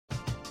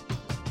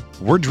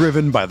We're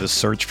driven by the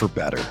search for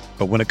better.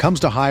 But when it comes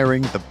to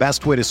hiring, the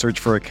best way to search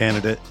for a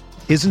candidate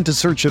isn't to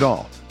search at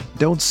all.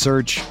 Don't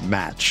search,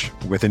 match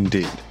with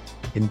Indeed.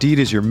 Indeed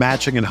is your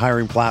matching and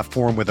hiring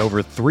platform with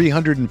over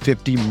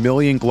 350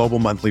 million global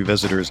monthly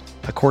visitors,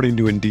 according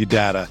to Indeed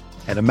data,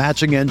 and a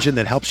matching engine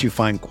that helps you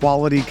find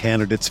quality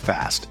candidates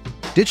fast.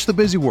 Ditch the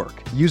busy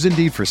work. Use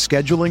Indeed for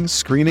scheduling,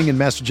 screening, and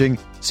messaging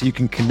so you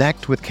can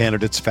connect with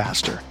candidates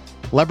faster.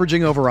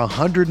 Leveraging over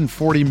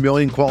 140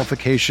 million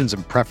qualifications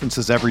and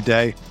preferences every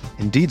day,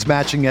 Indeed's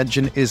matching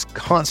engine is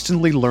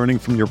constantly learning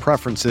from your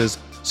preferences,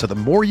 so the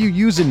more you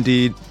use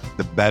Indeed,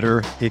 the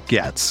better it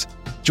gets.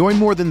 Join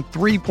more than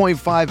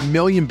 3.5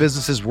 million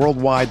businesses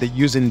worldwide that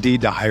use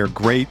Indeed to hire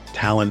great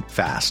talent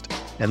fast.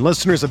 And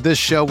listeners of this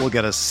show will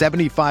get a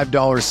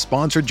 $75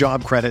 sponsored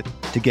job credit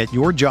to get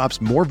your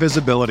jobs more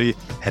visibility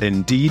at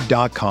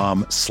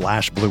Indeed.com/Blue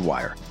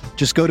Wire.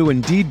 Just go to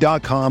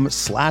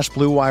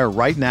Indeed.com/Blue Wire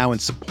right now and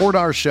support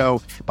our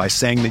show by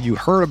saying that you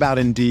heard about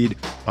Indeed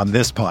on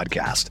this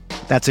podcast.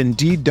 That's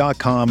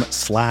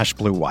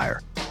Indeed.com/Blue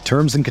Wire.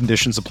 Terms and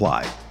conditions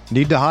apply.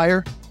 Need to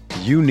hire?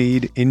 You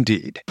need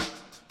Indeed.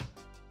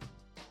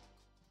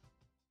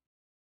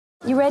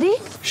 You ready?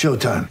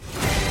 Showtime.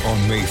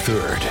 On May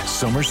 3rd,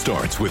 summer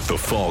starts with The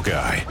Fall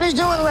Guy. Let's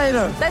do it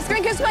later. Let's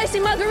drink a spicy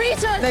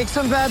margarita. Make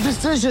some bad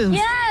decisions.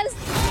 Yes!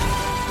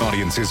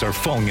 Audiences are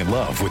falling in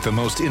love with the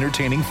most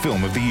entertaining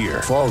film of the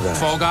year. Fall Guy.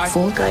 Fall Guy.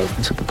 Fall Guy.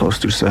 That's what the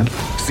poster said.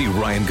 See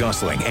Ryan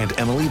Gosling and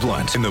Emily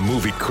Blunt in the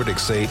movie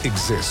critics say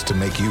exists to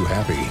make you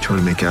happy. Trying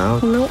to make it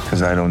out? Nope.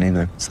 Because I don't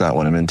either. It's not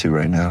what I'm into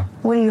right now.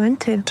 What are you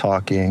into?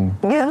 Talking.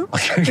 Yeah.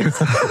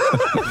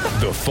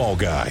 The Fall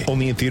Guy.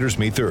 Only in theaters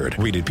May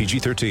 3rd. Rated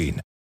PG-13.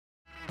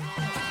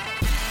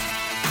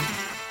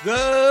 Good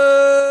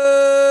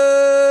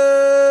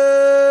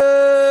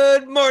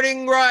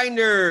morning,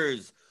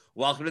 Grinders.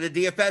 Welcome to the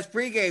DFS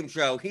pregame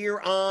show here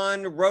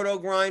on Roto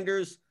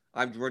Grinders.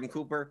 I'm Jordan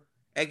Cooper,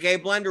 aka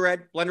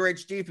BlenderEd, Blender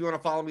HD if you want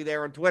to follow me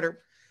there on Twitter.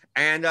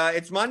 And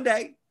it's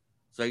Monday,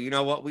 so you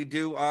know what we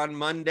do on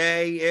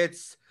Monday.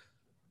 It's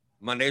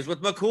Mondays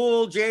with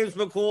McCool, James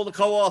McCool, the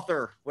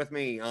co-author with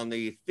me on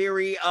the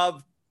Theory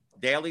of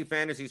Daily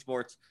Fantasy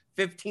Sports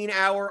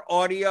 15-hour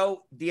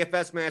audio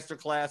DFS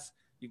masterclass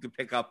you can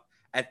pick up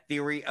at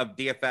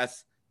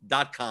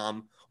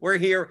theoryofdfs.com. We're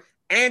here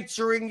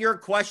answering your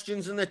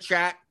questions in the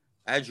chat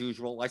as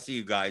usual. I see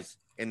you guys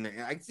in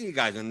there. I see you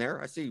guys in there.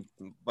 I see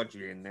a bunch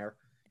of you in there.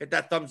 Hit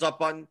that thumbs up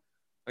button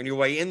on your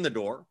way in the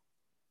door.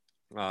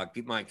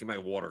 Keep my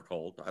water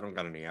cold. I don't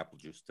got any apple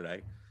juice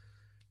today.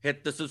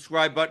 Hit the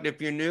subscribe button if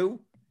you're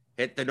new.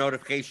 Hit the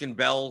notification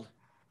bell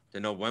to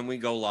know when we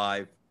go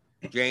live.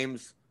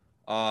 James,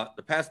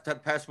 the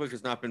past week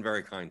has not been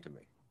very kind to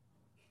me.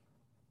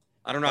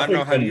 I don't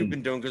know how you've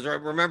been doing, because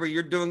remember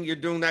you're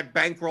doing that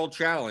bankroll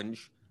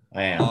challenge.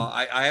 I am.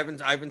 I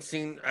haven't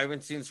seen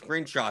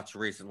screenshots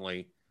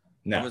recently.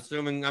 No. I'm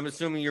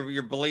assuming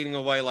you're bleeding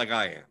away like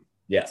I am.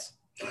 Yes.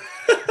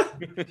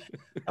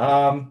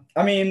 I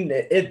mean,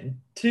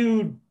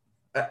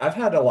 I've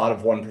had a lot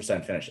of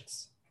 1%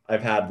 finishes.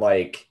 I've had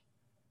I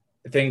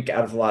think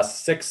out of the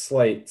last 6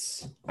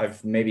 slates,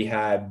 I've maybe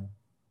had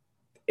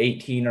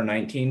 18 or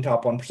 19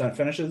 top 1%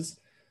 finishes,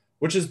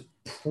 which is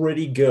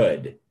pretty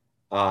good.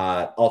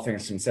 All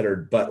things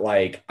considered, but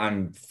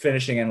I'm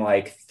finishing in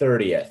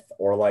 30th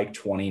or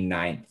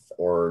 29th,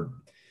 or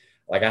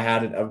I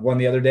had one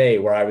the other day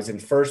where I was in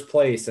first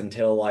place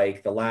until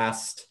the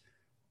last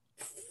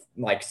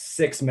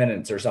 6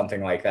 minutes or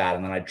something like that,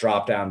 and then I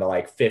dropped down to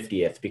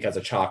 50th because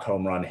a chalk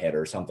home run hit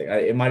or something.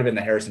 It might have been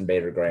the Harrison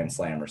Bader Grand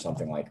Slam or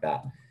something like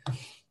that.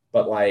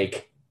 But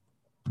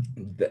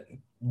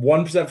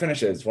 1%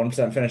 finishes,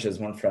 1% finishes,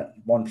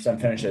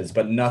 1% finishes,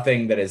 but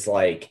nothing that is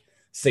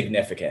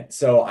significant.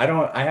 So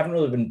I haven't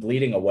really been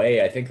bleeding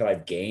away. I think that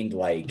I've gained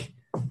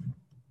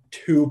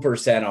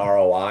 2%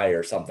 ROI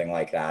or something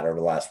like that over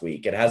the last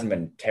week. It hasn't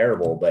been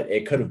terrible, but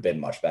it could have been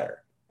much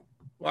better.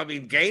 Well, I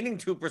mean, gaining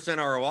 2%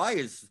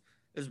 ROI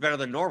is better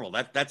than normal.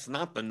 That's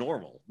not the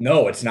normal.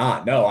 No, it's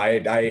not. No,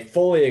 I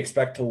fully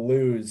expect to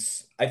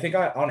lose. I think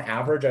on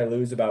average I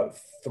lose about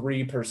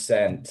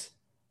 3%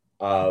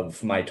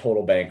 of my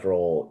total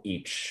bankroll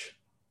each.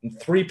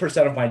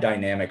 3% of my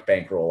dynamic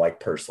bankroll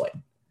per slate.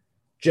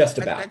 Just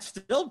about.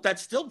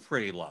 That's still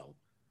pretty low.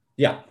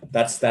 Yeah,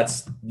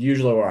 that's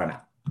usually where I'm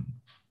at.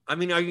 I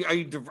mean, are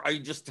you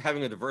just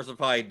having a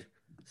diversified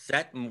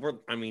set?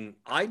 I mean,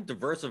 I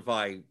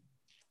diversify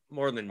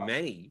more than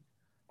many.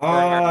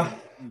 I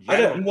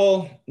don't.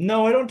 Well,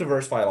 no, I don't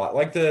diversify a lot.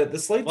 The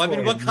slate. Well, I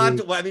mean, what kind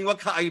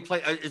are you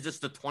playing? Is this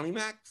the 20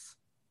 max?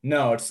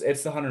 No, it's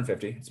the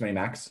 150. It's mini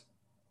max.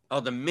 Oh,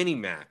 the mini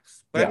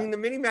max. But yeah. I mean, the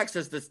mini max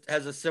has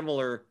a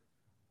similar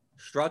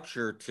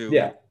structure to.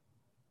 Yeah.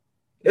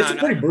 It's a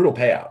pretty brutal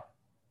payout.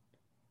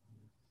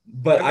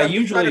 But I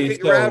usually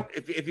figure out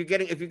if you're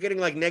getting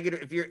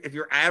negative, if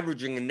you're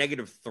averaging a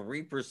negative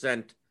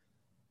 3%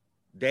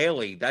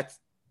 daily, that's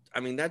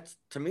to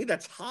me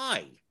that's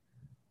high.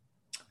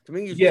 To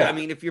me, yeah. I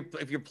mean, if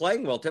you're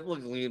playing well,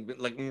 typically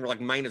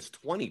like minus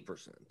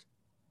 20%.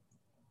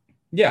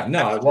 Yeah,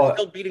 no, well,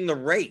 still beating the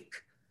rake.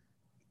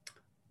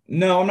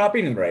 No, I'm not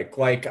beating the break.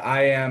 Like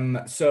I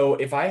am. So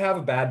if I have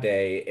a bad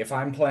day, if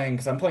I'm playing,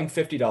 because I'm playing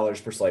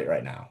 $50 per slate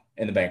right now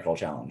in the bankroll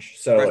challenge.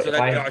 So Right, so if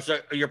I, that so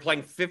you're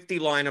playing 50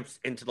 lineups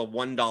into the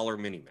 $1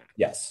 mini max.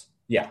 yes,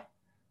 yeah.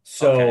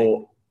 So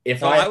Okay. if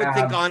So I I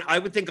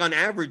would think on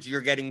average you're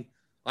getting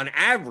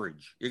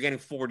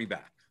 40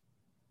 back.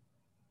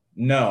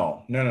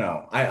 no.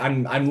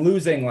 I'm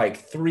losing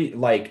like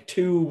 2.4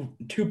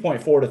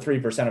 to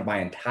 3% of my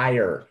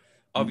entire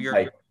Of your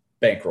like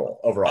bankroll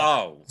overall.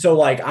 Oh. So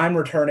like I'm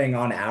returning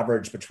on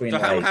average between So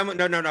like how much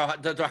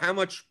so how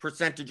much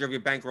percentage of your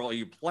bankroll are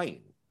you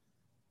playing?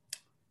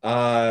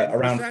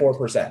 around 10%?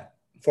 4%.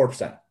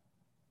 4%.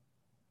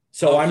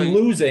 So I'm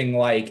losing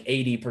like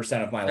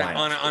 80% of my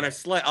lineup on a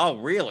slate. Oh,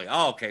 really?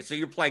 Oh, okay. So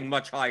you're playing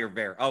much higher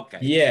Okay.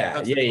 Yeah,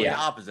 That's yeah, the yeah.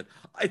 opposite.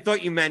 I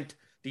thought you meant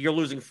that you're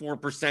losing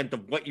 4%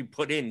 of what you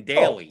put in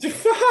daily.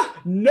 Oh.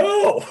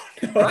 No.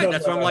 Right.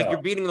 That's why I'm like,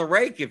 you're beating the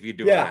rake if you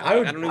do that. I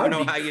don't even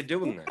know how you're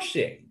doing that.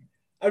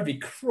 I would be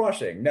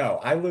crushing. No,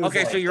 I lose.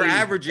 Okay, like so you're 80%.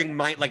 averaging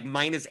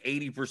minus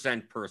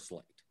 80% per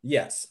slate.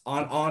 Yes,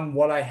 on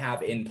what I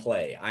have in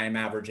play, I am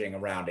averaging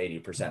around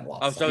 80% loss.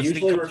 Oh, so it's the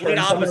complete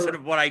opposite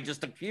of what I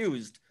just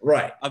accused.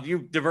 Right. Of you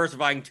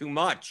diversifying too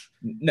much.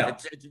 No.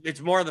 It's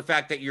more of the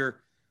fact that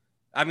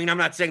I'm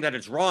not saying that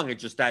it's wrong.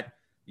 It's just that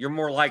you're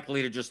more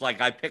likely to just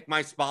like, I pick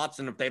my spots,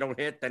 and if they don't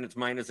hit, then it's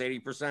minus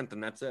 80%,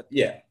 and that's it.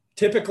 Yeah.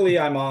 Typically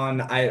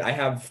I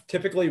have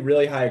typically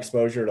really high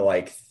exposure to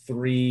like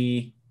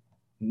 3,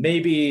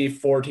 maybe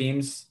 4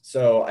 teams.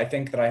 So I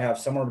think that I have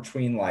somewhere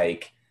between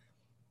like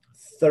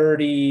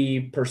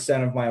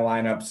 30% of my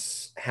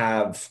lineups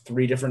have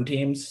 3 different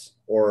teams,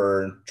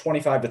 or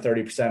 25 to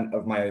 30%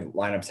 of my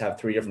lineups have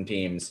 3 different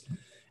teams.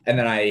 And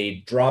then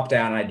I drop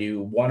down, I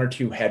do 1 or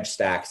 2 hedge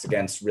stacks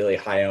against really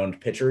high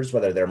owned pitchers,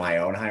 whether they're my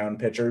own high owned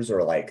pitchers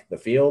or like the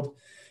field.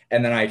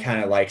 And then I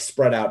kind of like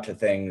spread out to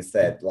things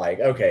that like,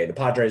 okay, the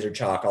Padres are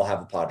chalk, I'll have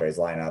the Padres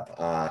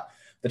lineup.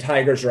 The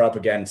Tigers are up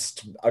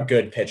against a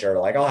good pitcher,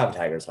 like I'll have a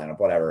Tigers lineup,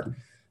 whatever.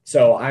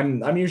 So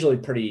I'm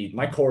usually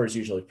my core is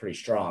usually pretty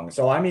strong.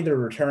 So I'm either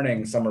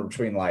returning somewhere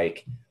between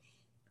like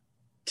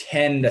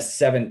 $10 to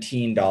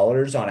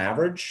 $17 on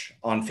average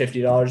on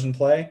 $50 in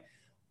play,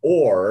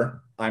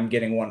 or I'm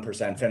getting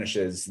 1%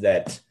 finishes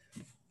that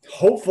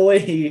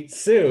hopefully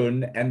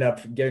soon end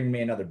up giving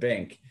me another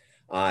bink.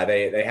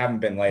 They haven't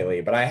been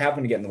lately, but I have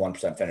been getting the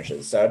 1%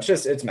 finishes. So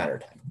it's a matter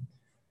of time.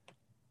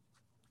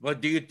 Well,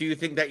 do you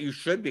think that you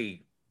should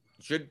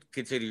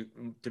consider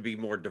to be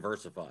more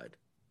diversified?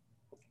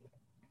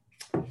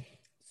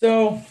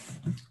 So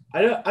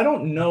I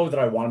don't know that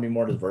I want to be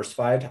more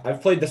diversified.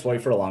 I've played this way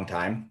for a long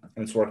time,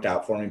 and it's worked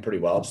out for me pretty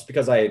well just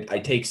because I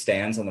take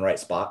stands on the right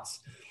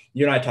spots.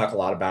 You and I talk a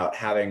lot about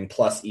having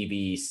plus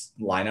EV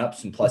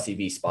lineups and plus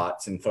EV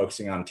spots and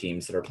focusing on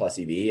teams that are plus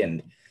EV.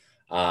 And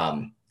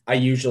I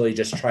usually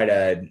just try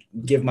to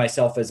give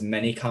myself as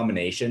many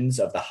combinations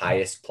of the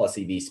highest plus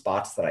EV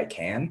spots that I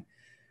can.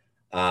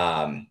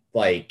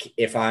 Like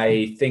if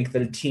I think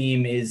that a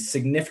team is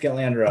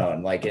significantly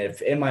underowned, like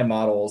if in my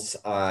models,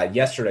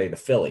 yesterday, the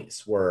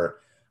Phillies were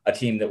a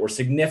team that were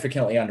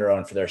significantly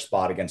underowned for their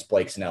spot against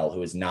Blake Snell,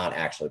 who is not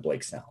actually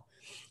Blake Snell.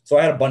 So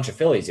I had a bunch of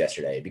Phillies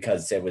yesterday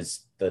because it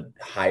was the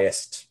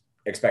highest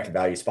expected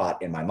value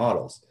spot in my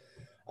models.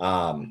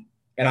 And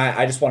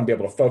I just want to be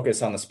able to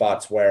focus on the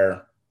spots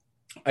where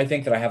I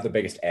think that I have the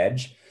biggest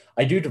edge.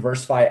 I do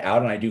diversify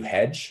out and I do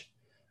hedge.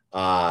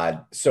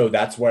 So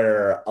that's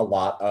where a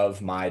lot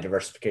of my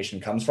diversification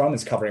comes from,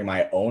 is covering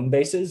my own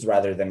bases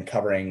rather than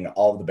covering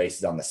all of the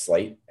bases on the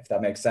slate, if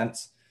that makes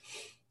sense.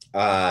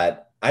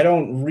 I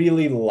don't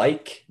really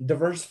like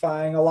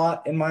diversifying a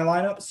lot in my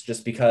lineups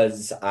just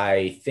because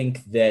I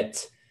think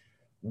that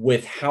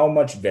with how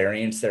much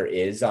variance there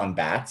is on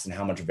bats and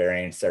how much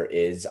variance there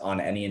is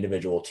on any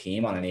individual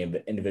team, on any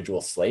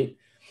individual slate,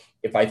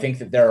 if I think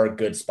that there are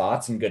good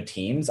spots and good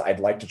teams,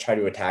 I'd like to try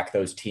to attack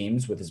those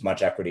teams with as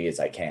much equity as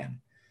I can.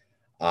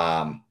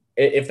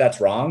 If that's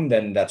wrong,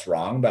 then that's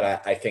wrong.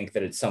 But I think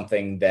that it's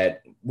something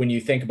that when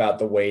you think about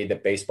the way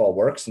that baseball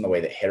works and the way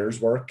that hitters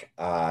work,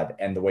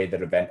 and the way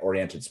that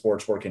event-oriented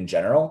sports work in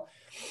general,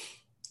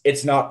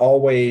 it's not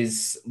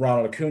always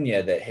Ronald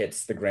Acuna that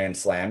hits the grand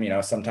slam. You know,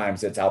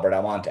 sometimes it's Albert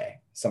Almonte.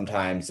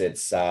 Sometimes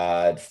it's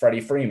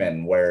Freddie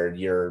Freeman, where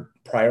you're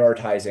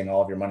prioritizing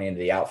all of your money into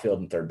the outfield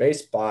and third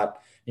base spot.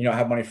 You know,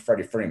 have money for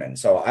Freddie Freeman.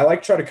 So I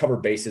like to try to cover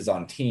bases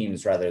on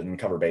teams rather than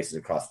cover bases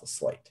across the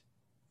slate.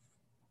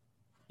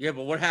 Yeah,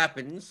 but what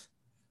happens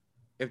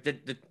if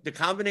the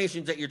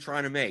combinations that you're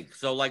trying to make?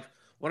 So, like,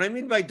 what I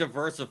mean by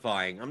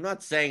diversifying, I'm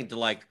not saying to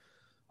like,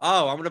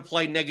 oh, I'm going to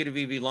play negative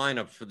EV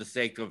lineups for the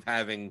sake of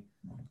having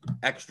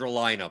extra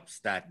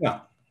lineups that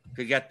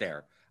could get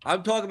there.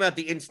 I'm talking about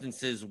the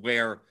instances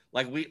where,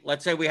 like,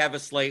 let's say we have a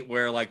slate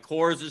where like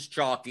Coors is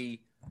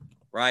chalky,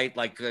 right?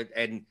 Like,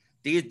 and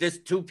this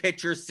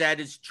 2-pitcher set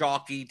is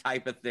chalky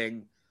type of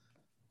thing.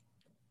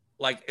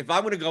 Like, if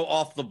I'm going to go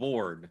off the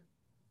board.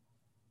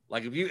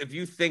 Like if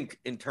you think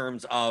in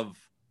terms of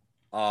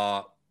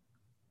like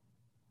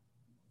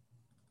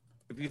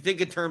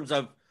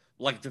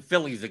the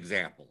Phillies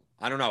example,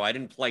 I don't know. I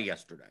didn't play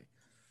yesterday.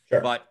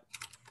 Sure. But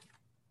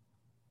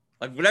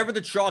like whatever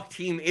the chalk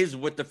team is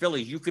with the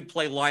Phillies, you could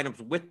play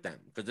lineups with them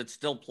because it's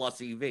still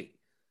plus EV,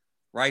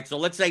 right? So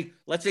let's say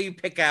you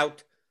pick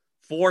out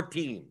 4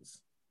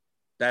 teams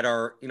that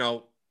are,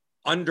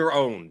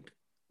 under-owned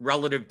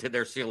relative to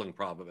their ceiling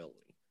probability,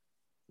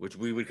 which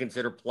we would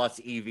consider plus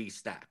EV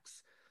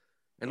stacks.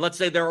 And let's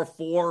say there are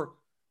 4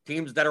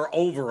 teams that are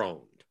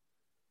over-owned,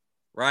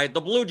 right?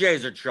 The Blue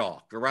Jays are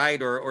chalk,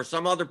 right? Or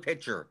some other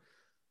pitcher.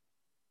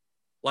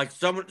 Like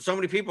so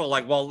many people are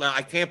like, well,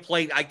 I can't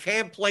play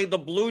the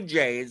Blue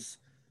Jays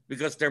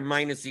because they're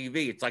minus EV.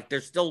 It's like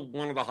they're still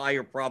one of the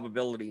higher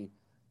probability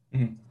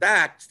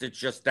stacks. It's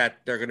just that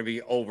they're going to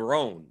be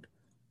over-owned.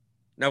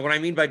 Now, what I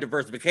mean by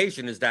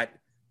diversification is that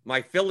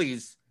my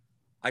Phillies,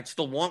 I'd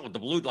still want with the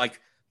Blue, like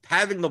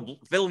having the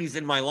Phillies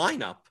in my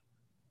lineup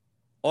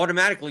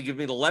automatically give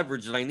me the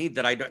leverage that I need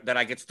that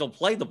I could still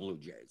play the Blue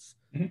Jays.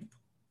 Mm-hmm.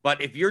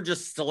 But if you're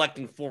just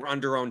selecting 4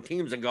 under-owned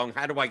teams and going,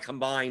 how do I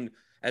combine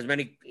as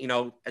many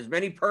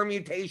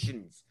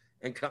permutations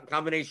and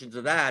combinations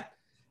of that,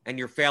 and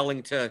you're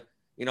failing to,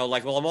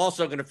 like, well, I'm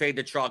also going to fade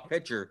the chalk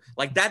pitcher.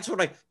 Like, that's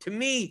what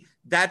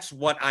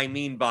I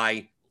mean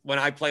by when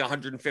I play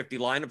 150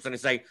 lineups and I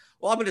say,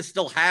 well, I'm going to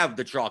still have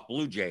the chalk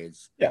Blue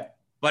Jays. Yeah.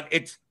 But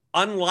it's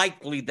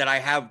unlikely that I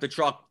have the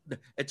chalk.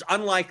 It's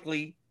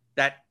unlikely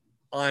that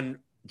on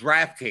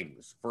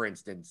DraftKings, for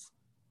instance,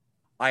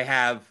 I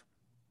have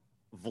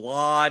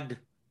Vlad,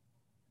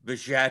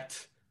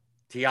 Bichette,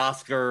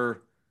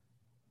 Teoscar,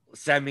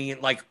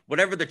 Semien, like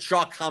whatever the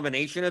chalk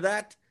combination of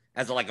that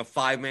as like a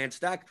 5-man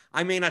stack.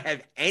 I may not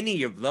have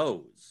any of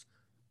those,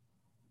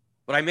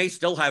 but I may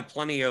still have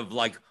plenty of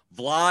like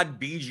Vlad,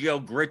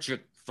 Biggio,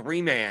 Grichuk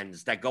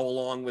 3-mans that go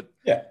along with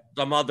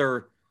some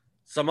other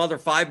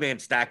 5-man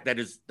stack that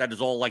is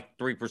all like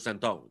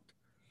 3% owned.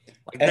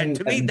 Like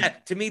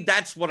to me,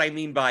 that's what I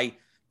mean by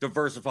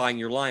diversifying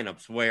your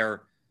lineups.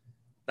 Where,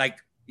 like,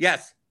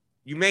 yes,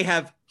 you may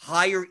have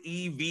higher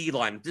EV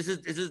lineups. This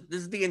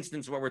is the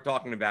instance what we're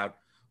talking about.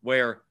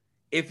 Where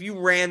if you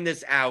ran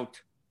this out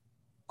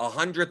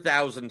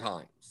 100,000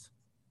 times,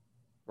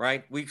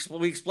 right? We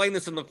explain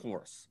this in the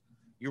course.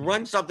 You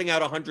run something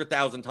out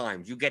 100,000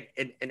 times, you get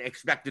an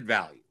expected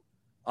value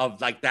of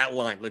like that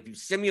line. If you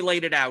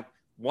simulated out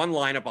one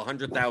lineup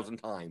 100,000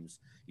 times,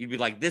 you'd be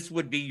like, this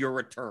would be your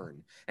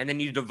return. And then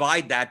you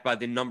divide that by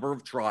the number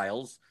of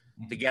trials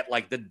to get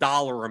like the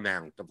dollar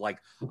amount of like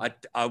a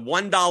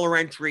 $1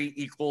 entry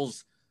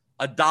equals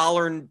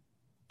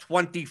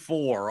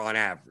 $1.24 on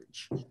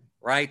average,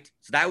 right?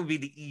 So that would be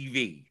the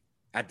EV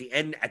at the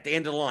end of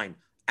the line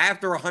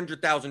after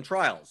 100,000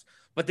 trials.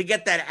 But to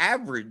get that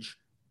average,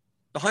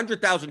 the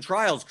 100,000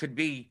 trials could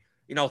be,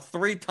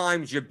 3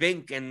 times you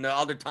bink and the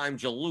other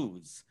times you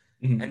lose.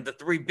 Mm-hmm. And the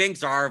 3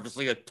 binks are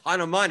obviously a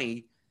ton of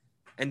money.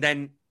 And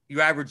then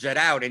you average that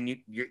out and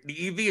the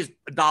EV is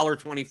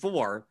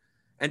 $1.24.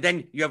 And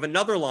then you have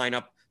another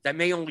lineup that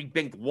may only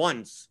bink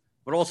once,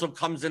 but also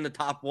comes in the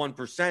top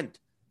 1%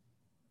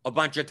 a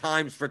bunch of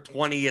times for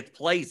 20th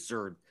place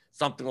or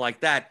something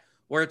like that,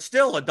 where it's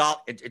still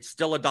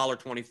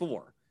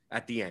 $1.24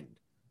 at the end.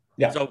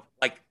 Yeah. So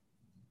like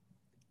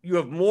you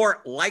have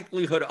more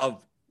likelihood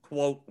of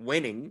quote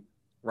winning,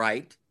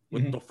 right,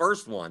 with the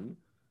first one,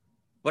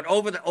 but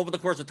over the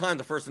course of time,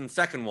 the first and the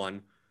second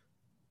one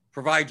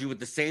provide you with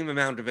the same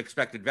amount of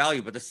expected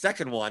value, but the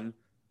second one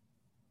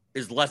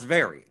is less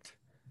variant.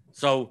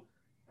 So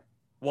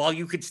while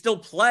you could still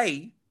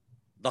play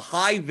the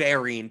high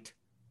variant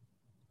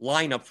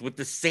lineups with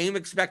the same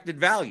expected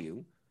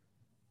value,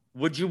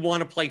 would you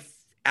want to play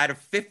out of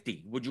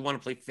 50? Would you want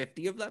to play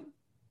 50 of them?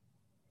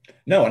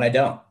 No, and I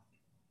don't.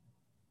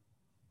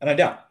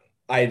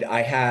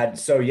 I had,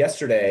 so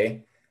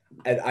yesterday,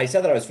 I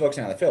said that I was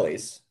focusing on the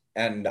Phillies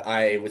and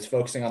I was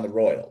focusing on the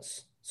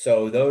Royals.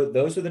 So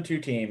those are the 2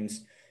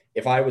 teams.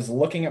 If I was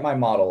looking at my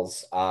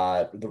models,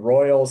 the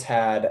Royals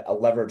had a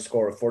leverage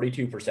score of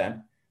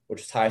 42%,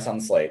 which is highest on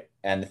the slate,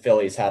 and the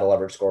Phillies had a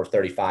leverage score of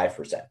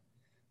 35%,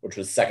 which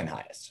was second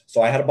highest.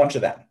 So I had a bunch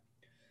of them.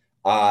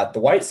 The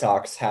White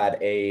Sox had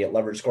a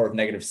leverage score of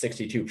negative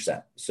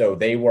 62%. So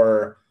they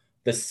were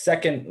the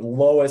second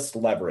lowest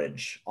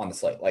leverage on the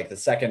slate, like the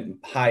second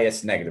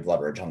highest negative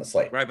leverage on the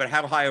slate. Right, but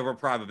how high of a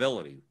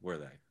probability were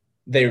they?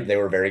 They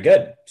were very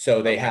good.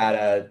 So they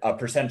had a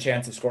percent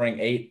chance of scoring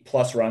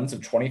 8+ runs of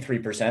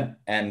 23%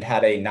 and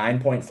had a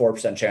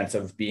 9.4% chance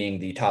of being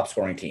the top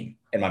scoring team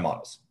in my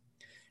models.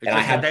 And I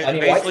had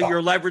basically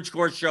your leverage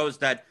score shows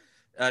that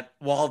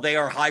while they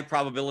are high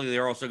probability,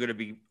 they're also going to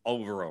be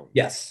over-owned.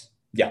 Yes.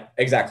 Yeah,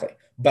 exactly.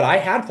 But I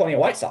had plenty of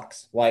White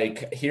Sox.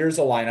 Like, here's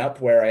a lineup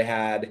where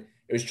it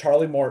was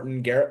Charlie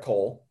Morton, Garrett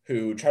Cole,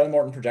 who Charlie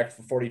Morton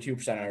projected for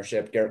 42%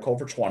 ownership, Garrett Cole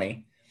for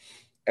 20.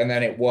 And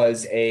then it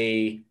was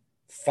a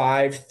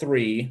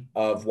 5-3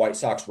 of White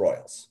Sox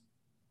Royals.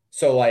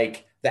 So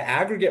like the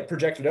aggregate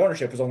projected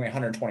ownership was only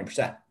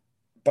 120%,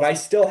 but I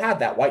still had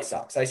that White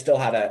Sox. I still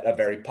had a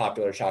very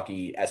popular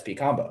chalky SP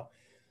combo.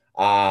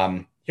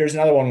 Here's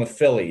another one with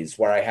Phillies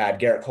where I had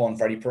Garrett Cole and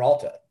Freddie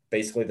Peralta,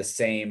 basically the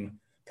same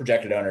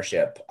projected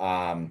ownership.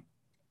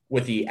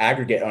 with the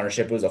aggregate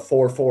ownership, it was a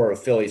 4-4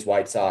 of Phillies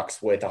White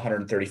Sox with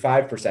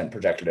 135%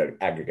 projected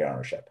aggregate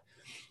ownership.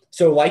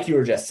 So like you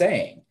were just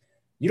saying,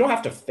 you don't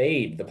have to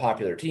fade the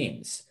popular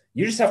teams.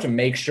 You just have to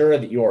make sure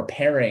that you're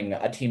pairing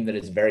a team that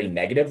is very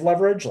negative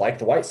leverage, like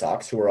the White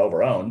Sox, who are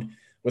overowned,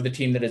 with a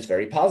team that is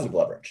very positive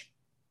leverage.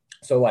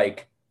 So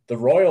like the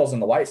Royals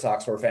and the White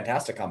Sox were a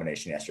fantastic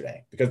combination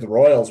yesterday because the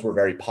Royals were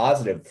very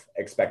positive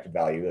expected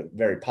value,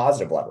 very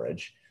positive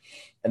leverage.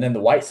 And then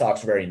the White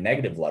Sox were very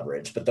negative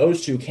leverage, but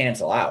those two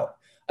cancel out,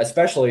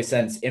 especially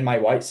since in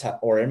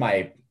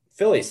my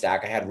Philly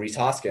stack, I had Rhys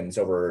Hoskins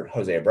over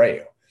Jose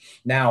Abreu.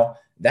 Now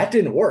that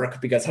didn't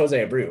work because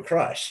Jose Abreu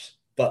crushed,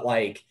 but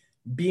like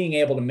being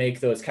able to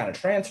make those kind of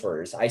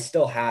transfers, I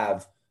still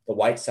have the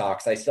White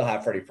Sox. I still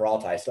have Freddie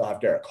Peralta. I still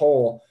have Garrett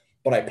Cole,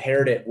 but I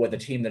paired it with a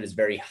team that is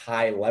very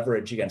high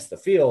leverage against the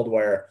field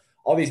where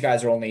all these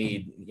guys are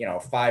only,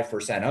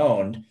 5%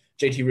 owned.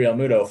 JT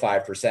Realmuto,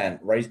 5%,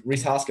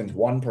 Rhys Hoskins,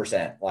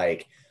 1%,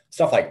 like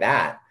stuff like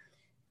that.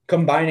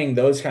 Combining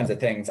those kinds of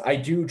things, I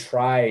do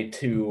try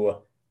to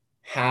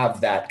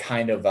have that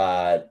kind of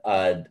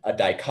a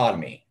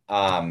dichotomy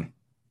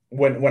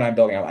when I'm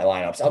building out my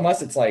lineups,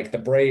 unless it's like the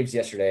Braves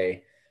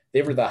yesterday,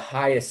 they were the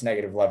highest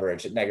negative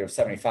leverage at negative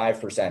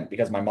 75%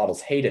 because my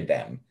models hated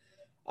them.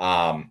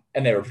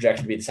 And they were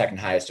projected to be the second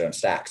highest owned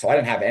stack. So I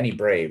didn't have any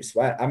Braves.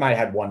 I might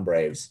have had one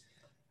Braves.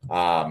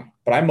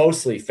 But I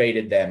mostly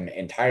faded them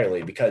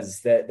entirely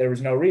because there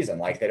was no reason.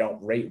 Like they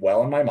don't rate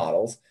well in my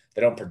models.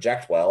 They don't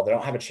project well. They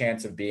don't have a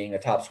chance of being a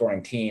top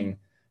scoring team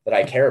that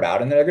I care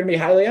about. And they're going to be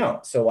highly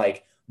owned. So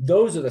like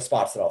those are the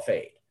spots that I'll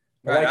fade.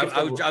 Right.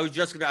 Like I was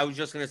just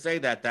going to say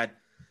that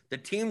the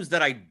teams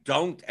that I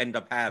don't end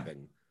up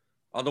having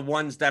are the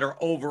ones that are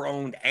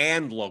over-owned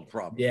and low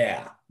probability.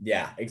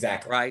 Yeah,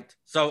 exactly. Right.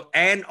 So,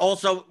 and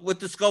also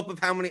with the scope of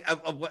how many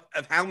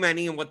of how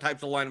many and what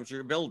types of lineups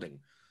you're building.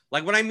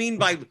 Like what I mean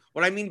by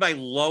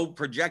low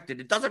projected,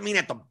 it doesn't mean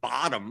at the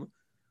bottom,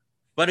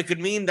 but it could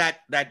mean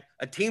that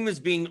a team is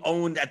being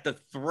owned at the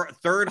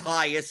third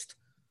highest,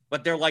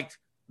 but they're like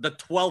the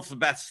 12th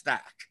best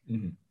stack.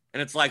 Mm-hmm.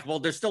 And it's like, well,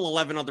 there's still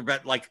 11 other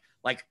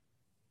like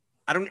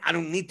I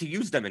don't need to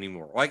use them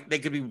anymore. Right? They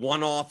could be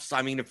one-offs.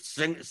 I mean, if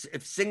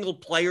single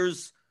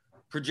players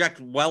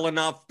project well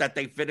enough that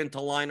they fit into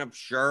lineup,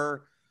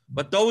 sure.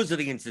 But those are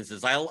the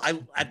instances. I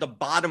at the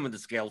bottom of the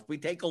scale, if we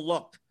take a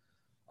look,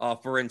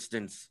 for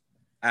instance,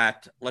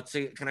 at, let's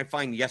see, can I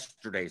find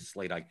yesterday's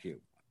Slate IQ?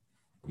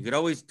 You could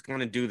always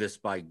kind of do this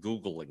by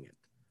Googling it.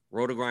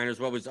 Rotogrinders,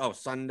 what was,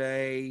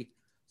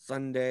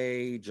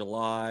 Sunday,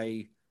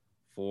 July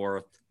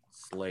 4th,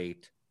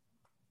 Slate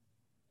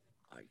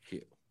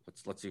IQ.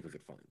 Let's see if we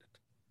could find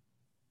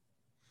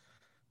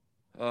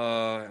it.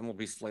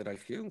 MLB Slate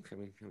IQ.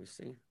 Can we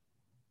see?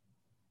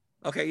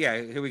 Okay,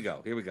 yeah, here we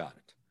go. Here we got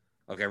it.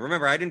 Okay,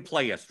 remember, I didn't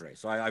play yesterday,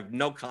 so I have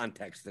no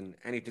context in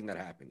anything that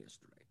happened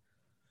yesterday.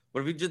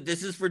 But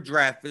this is for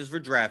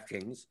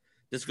DraftKings.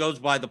 This goes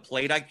by the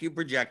Plate IQ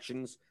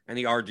projections and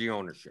the RG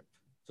ownership.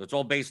 So it's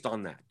all based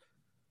on that.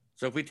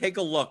 So if we take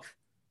a look,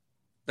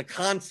 the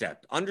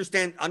concept,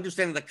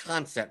 understanding the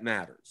concept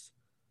matters.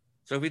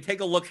 So if we take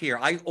a look here,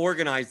 I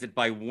organized it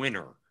by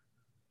winner.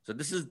 So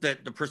this is the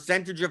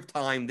percentage of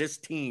time this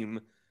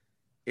team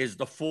is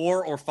the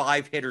 4 or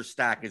 5 hitter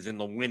stack is in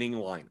the winning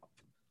lineup.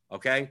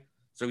 Okay?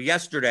 So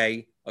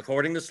yesterday,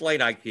 according to Slate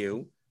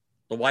IQ,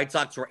 the White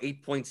Sox were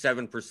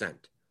 8.7%.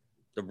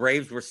 The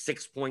Braves were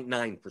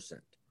 6.9%.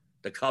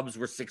 The Cubs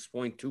were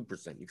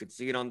 6.2%. You can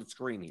see it on the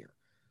screen here.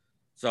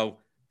 So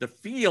the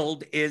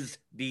field is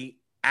the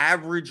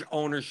average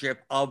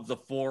ownership of the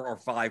 4 or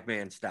 5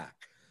 man stack.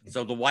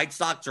 So the White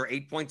Sox are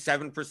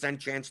 8.7%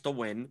 chance to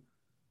win,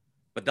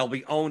 but they'll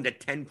be owned at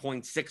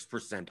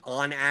 10.6%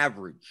 on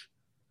average,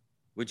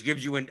 which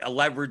gives you a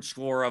leverage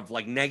score of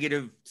like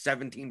negative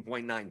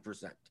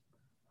 17.9%.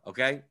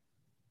 Okay?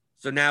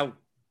 So now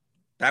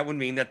that would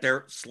mean that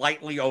they're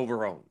slightly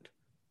over-owned.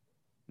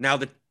 Now,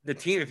 the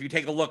team, if you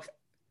take a look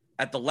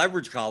at the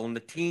leverage column, the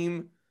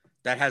team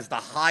that has the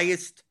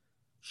highest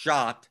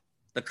shot,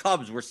 the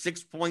Cubs were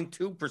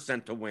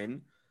 6.2% to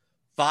win,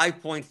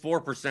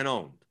 5.4%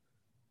 owned,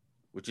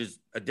 which is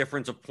a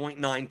difference of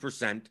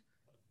 0.9%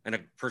 and a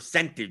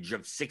percentage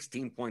of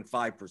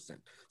 16.5%.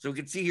 So we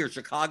can see here,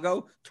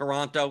 Chicago,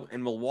 Toronto,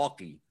 and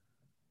Milwaukee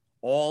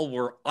all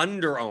were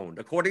under-owned,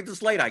 according to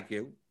Slate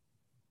IQ,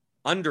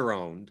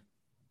 under-owned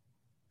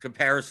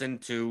comparison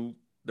to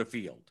the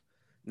field.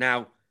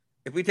 Now,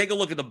 if we take a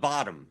look at the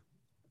bottom,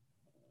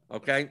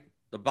 okay,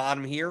 the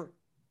bottom here,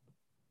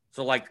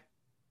 so like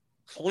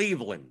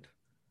Cleveland,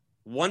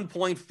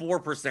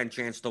 1.4%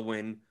 chance to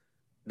win.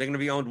 They're going to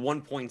be owned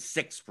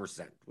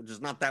 1.6%, which is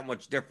not that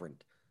much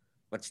different,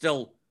 but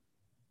still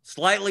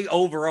slightly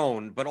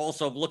over-owned, but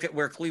also look at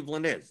where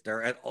Cleveland is.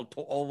 They're at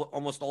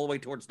almost all the way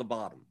towards the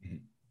bottom,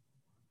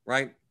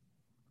 right?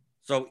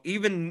 So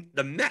even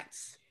the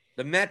Mets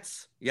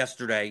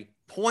yesterday,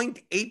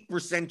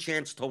 0.8%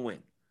 chance to win.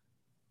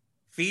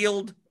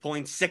 Field,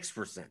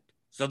 0.6%.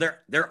 So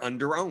they're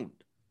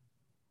under-owned.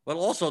 But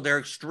also they're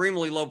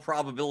extremely low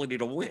probability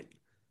to win.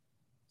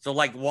 So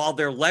like while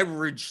their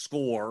leverage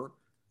score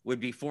would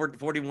be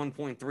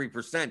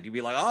 41.3%. You'd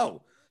be like,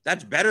 oh,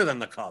 that's better than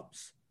the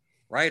Cubs,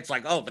 right? It's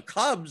like, oh, the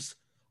Cubs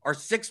are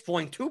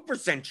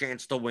 6.2%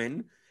 chance to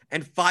win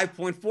and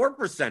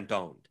 5.4%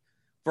 owned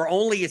for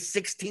only a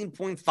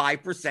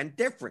 16.5%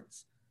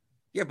 difference.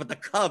 Yeah, but the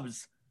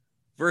Cubs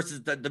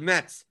versus the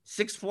Mets,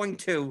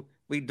 6.2,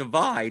 we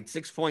divide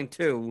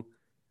 6.2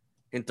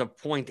 into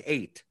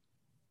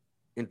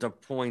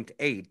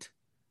 0.8.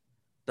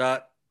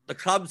 The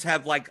Cubs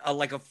have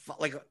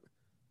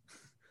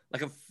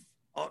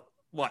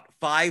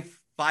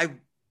five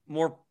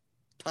more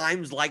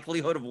times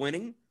likelihood of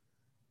winning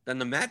than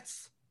the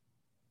Mets.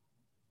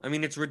 I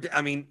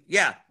mean,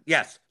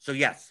 yes. So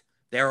yes,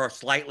 they are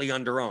slightly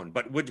underowned.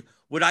 But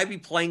would I be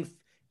playing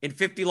in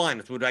 50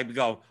 lineups? Would I be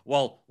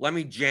well, let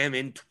me jam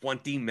in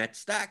 20 Met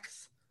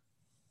stacks?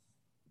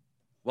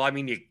 Well,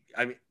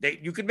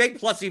 you could make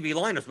plus EV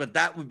lineups, but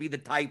that would be the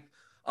type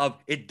of,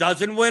 it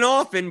doesn't win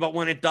often, but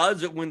when it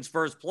does, it wins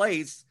first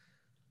place.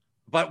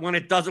 But when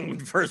it doesn't win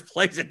first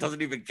place, it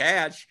doesn't even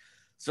cash.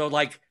 So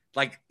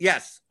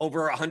yes,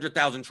 over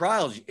 100,000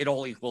 trials, it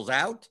all equals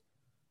out.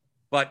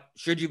 But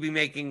should you be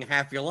making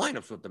half your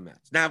lineups with the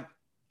Mets? Now,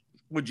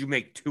 would you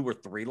make 2 or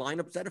 3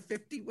 lineups out of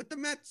 50 with the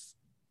Mets?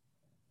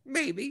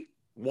 Maybe.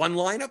 1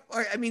 lineup?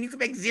 You could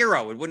make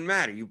 0. It wouldn't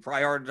matter. You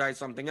prioritize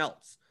something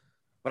else.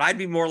 But I'd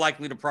be more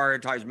likely to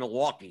prioritize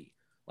Milwaukee.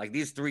 Like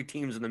these 3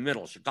 teams in the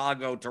middle,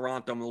 Chicago,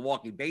 Toronto,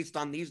 Milwaukee, based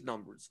on these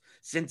numbers.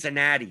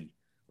 Cincinnati,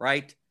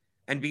 right?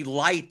 And be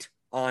light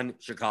on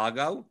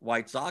Chicago,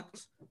 White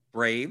Sox,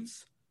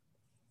 Braves,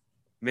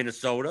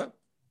 Minnesota.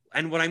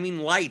 And when I mean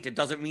light, it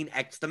doesn't mean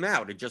X them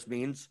out. It just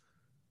means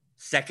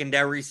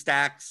secondary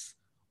stacks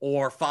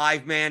or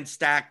 5-man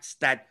stacks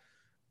that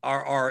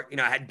are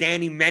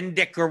Danny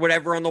Mendick or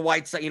whatever on the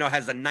White Sox,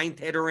 has a 9th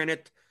hitter in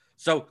it.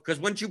 So, because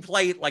once you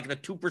play like the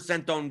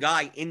 2% owned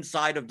guy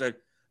inside of the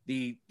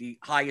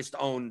highest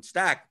owned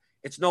stack,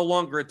 it's no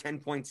longer a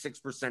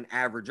 10.6%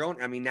 average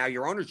own. Now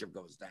your ownership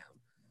goes down.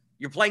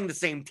 You're playing the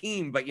same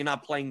team, but you're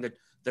not playing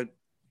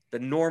the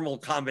normal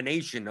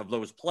combination of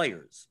those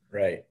players.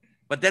 Right.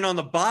 But then on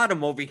the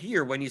bottom over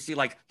here, when you see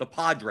like the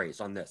Padres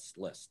on this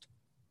list,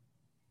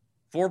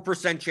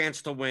 4%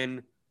 chance to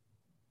win,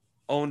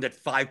 owned at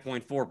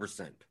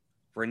 5.4%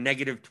 for a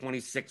negative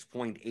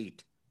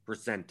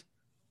 26.8%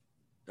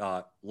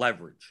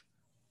 leverage.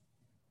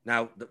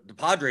 Now, the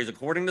Padres,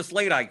 according to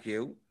Slate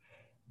IQ,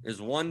 is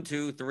 1,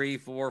 2, 3,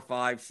 4,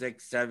 5,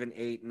 6, 7,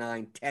 8,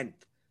 9, 10th.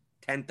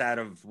 10th out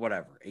of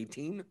whatever,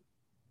 18 it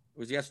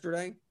was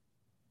yesterday.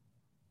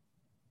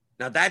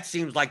 Now, that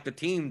seems like the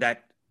team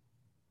that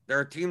there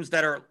are teams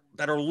that are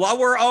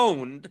lower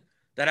owned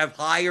that have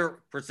higher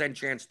percent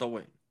chance to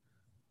win.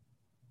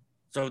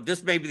 So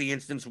this may be the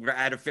instance where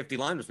out of 50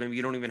 lineups, maybe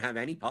you don't even have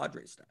any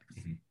Padres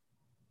stacks,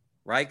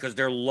 right? Because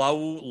they're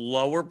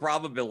lower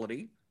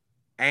probability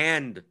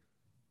and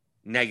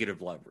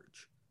negative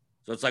leverage.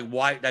 So it's like,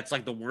 why? That's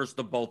like the worst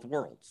of both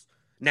worlds.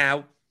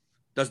 Now,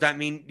 does that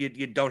mean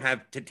you don't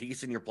have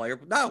Tatis in your player?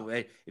 No.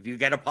 If you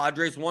get a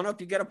Padres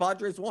one-off, you get a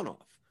Padres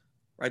one-off,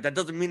 right? That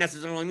doesn't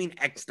necessarily mean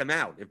X them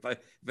out.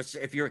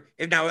 If you're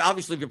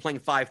obviously if you're playing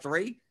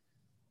 5-3,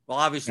 well,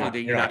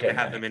 obviously you're not going to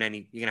have them in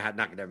any. You're not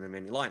going to have them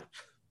in any lineup.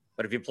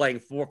 But if you're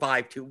playing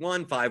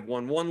 4-5-2-1, 5-1-1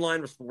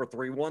 lineups,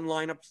 4-3-1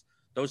 lineups,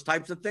 those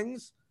types of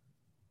things,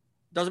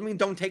 doesn't mean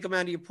don't take them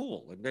out of your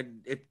pool.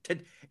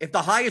 If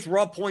the highest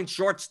raw point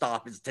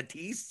shortstop is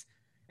Tatis,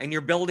 and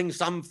you're building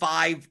some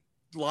 5-1-1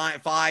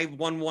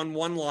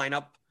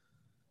 lineup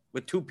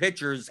with 2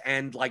 pitchers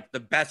and like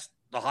the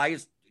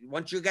highest,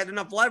 once you get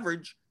enough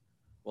leverage,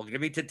 well,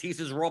 give me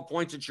Tatis's raw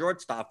points at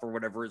shortstop for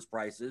whatever his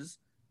price is,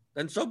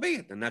 then so be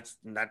it. And that's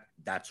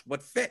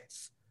what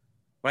fits.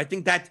 But I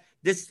think that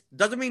this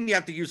doesn't mean you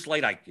have to use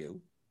Slate IQ,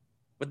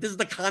 but this is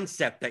the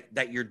concept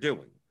that you're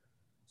doing.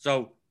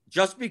 So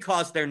just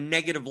because they're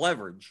negative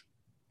leverage,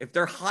 if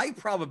they're high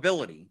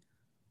probability,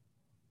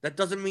 that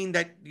doesn't mean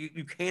that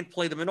you can't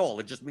play them at all.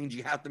 It just means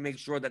you have to make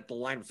sure that the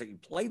lineups that you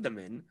play them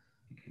in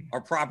are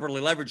properly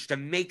leveraged to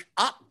make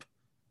up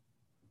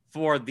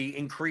for the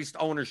increased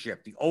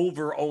ownership, the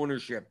over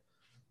ownership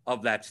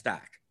of that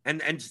stack,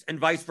 and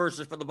vice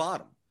versa for the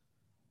bottom.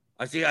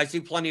 I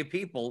see plenty of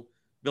people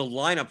build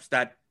lineups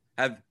that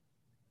have,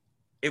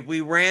 if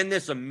we ran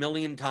this a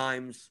million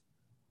times,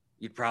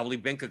 you'd probably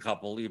bink a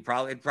couple. It'd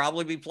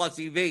probably be plus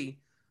EV,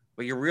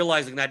 but you're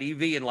realizing that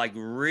EV in like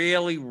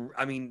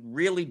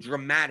really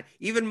dramatic,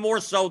 even more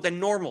so than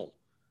normal,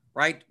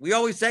 right? We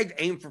always say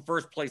aim for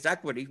first place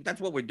equity. That's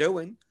what we're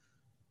doing.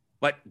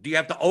 But do you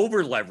have to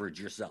over leverage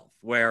yourself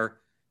where,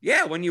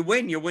 yeah, when you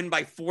win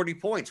by 40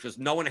 points because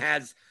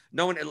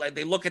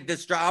they look at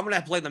this draw. I'm going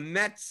to play the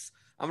Mets.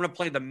 I'm going to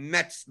play the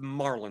Mets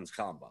Marlins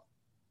combo.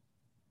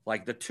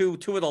 Like the two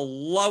of the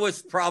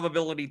lowest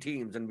probability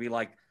teams and be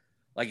like,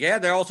 yeah,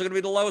 they're also going to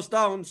be the lowest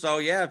owned. So,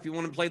 yeah, if you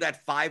want to play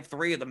that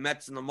 5-3 of the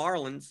Mets and the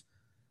Marlins,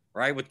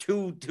 right, with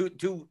two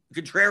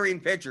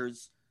contrarian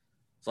pitchers,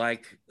 it's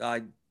like,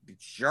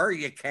 sure,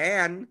 you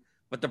can,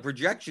 but the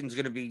projection's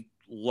going to be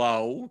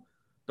low.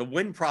 The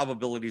win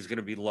probability is going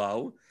to be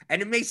low,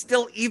 and it may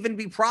still even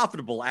be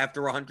profitable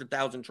after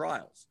 100,000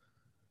 trials.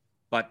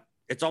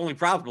 it's only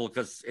profitable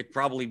because it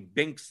probably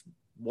binks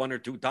 1 or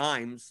 2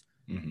 times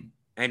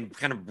and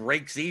kind of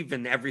breaks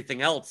even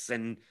everything else.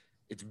 And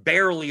it's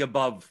barely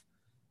above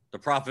the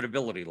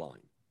profitability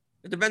line.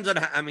 It depends on,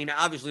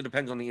 obviously it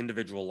depends on the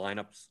individual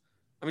lineups.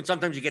 I mean,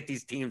 sometimes you get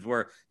these teams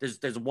where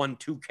there's one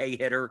 2K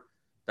hitter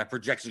that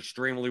projects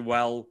extremely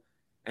well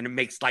and it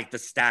makes like the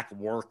stack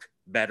work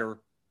better.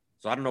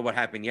 So I don't know what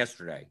happened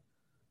yesterday,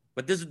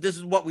 but this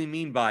is what we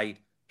mean by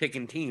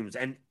picking teams.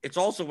 And it's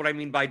also what I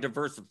mean by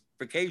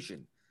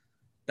diversification,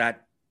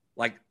 that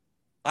like,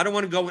 I don't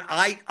want to go,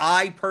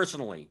 I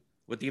personally,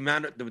 with the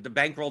amount of the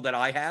bankroll that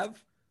I have,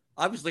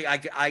 obviously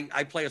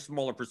I play a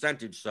smaller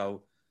percentage,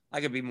 so I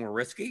could be more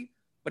risky.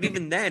 But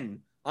even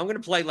then, I'm going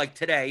to play like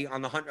today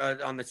on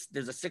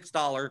there's a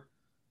 $6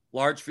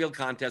 large field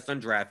contest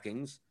on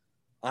DraftKings.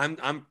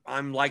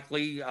 I'm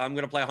likely going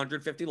to play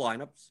 150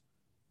 lineups.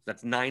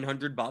 That's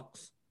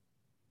 $900.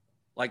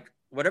 Like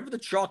whatever the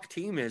chalk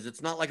team is,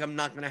 it's not like I'm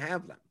not going to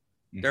have them.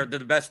 They're the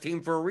best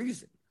team for a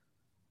reason,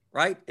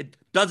 right? It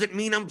doesn't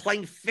mean I'm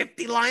playing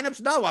 50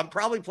 lineups. No, I'm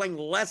probably playing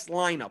less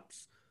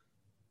lineups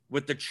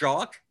with the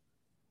chalk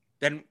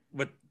than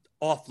with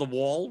off the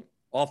wall,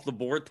 off the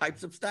board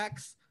types of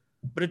stacks.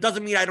 But it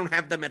doesn't mean I don't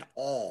have them at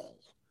all,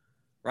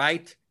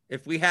 right?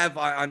 If we have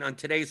on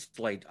today's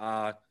slate,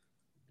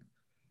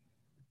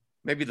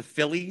 maybe the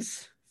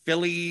Phillies,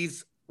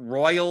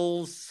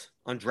 Royals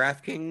on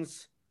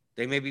DraftKings,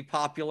 they may be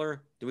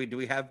popular. Do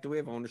we have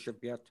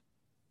ownership yet?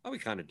 Oh, we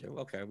kind of do.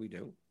 Okay, we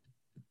do.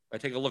 I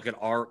take a look at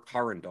our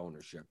current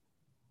ownership.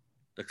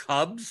 The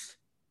Cubs.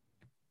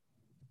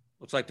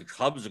 Looks like the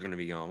Cubs are going to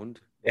be owned.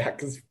 Yeah,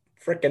 because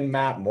freaking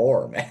Matt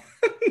Moore, man.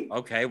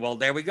 Okay, well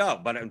there we go.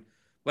 But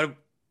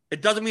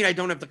it doesn't mean I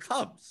don't have the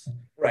Cubs.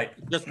 Right.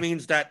 It just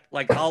means that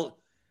like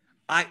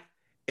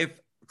if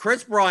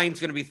Chris Bryant's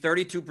going to be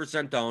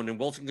 32% owned and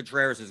Wilson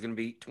Contreras is going to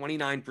be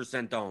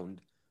 29%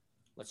 owned,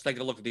 let's take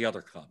a look at the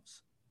other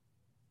Cubs.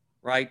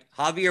 Right?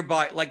 Javier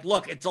Baez, like,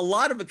 look, it's a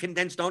lot of a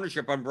condensed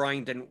ownership on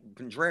Bryant and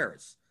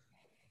Contreras.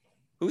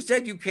 Who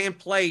said you can't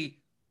play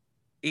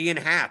Ian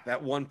Happ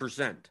at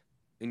 1%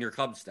 in your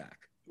Cubs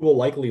stack? Will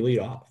likely lead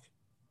off.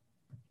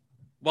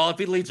 Well, if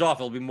he leads off,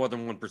 it'll be more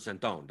than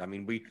 1% owned. I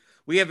mean,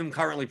 we have him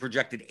currently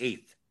projected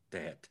 8th to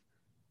hit.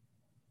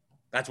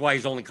 That's why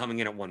he's only coming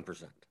in at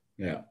 1%.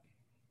 Yeah.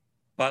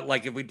 But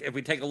like if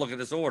we take a look at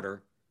this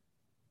order,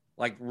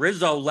 like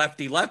Rizzo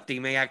lefty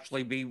may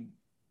actually be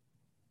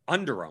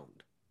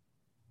under-owned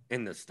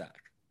in this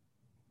stack,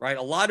 right?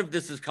 A lot of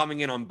this is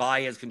coming in on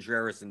Baez,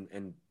 Contreras,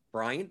 and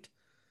Bryant.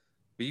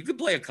 But you could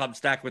play a Cub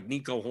stack with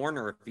Nico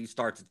Horner if he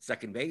starts at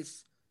second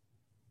base.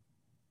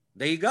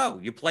 There you go.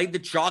 You played the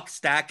chalk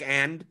stack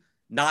and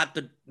not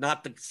the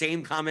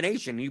same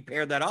combination. You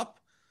pair that up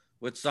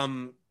with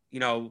some,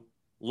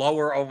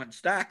 lower owned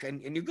stack,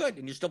 and you're good.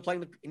 And you're still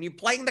playing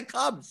the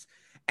Cubs.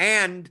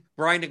 And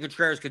Bryant and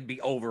Contreras could be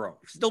over-owned.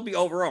 Still be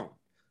over-owned,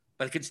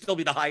 but it could still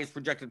be the highest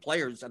projected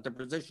players at their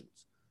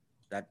positions.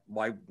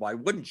 Why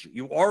wouldn't you?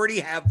 You already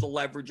have the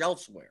leverage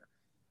elsewhere.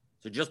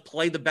 So just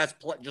play the best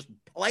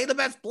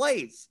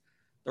plays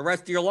the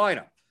rest of your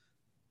lineup.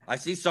 I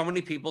see so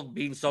many people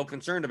being so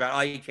concerned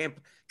about, you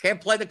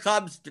can't play the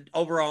Cubs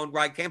over-owned,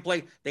 right? Can't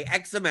play, they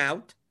X them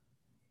out.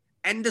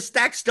 And the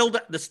stack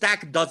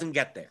doesn't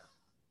get there.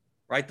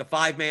 Right? The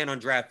 5-man on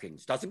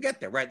DraftKings doesn't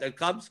get there, right? The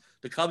Cubs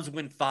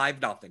win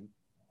 5-0,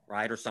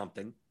 right? Or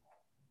something.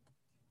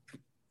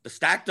 The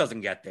stack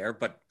doesn't get there,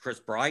 but Chris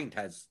Bryant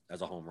has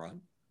a home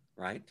run,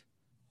 right?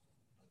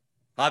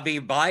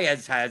 Javier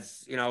Baez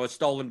has, a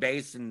stolen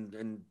base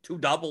and 2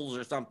 doubles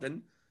or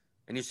something.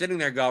 And you're sitting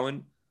there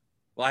going,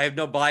 well, I have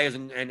no Baez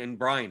and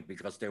Bryant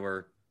because they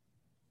were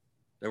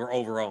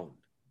over-owned.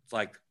 It's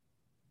like,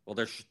 well,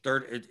 their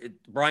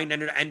Bryant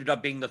ended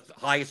up being the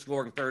highest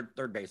scoring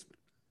third baseman.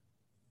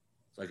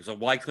 It's like, so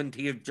why couldn't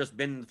he have just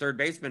been the third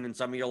baseman in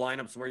some of your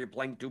lineups where you're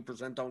playing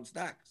 2% owned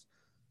stacks?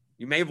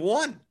 You may have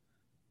won.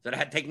 That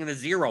had taken a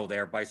 0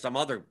 there by some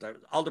other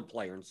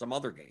player in some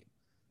other game,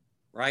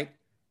 right?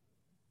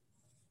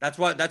 That's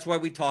why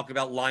we talk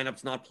about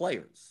lineups, not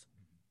players,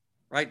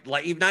 right?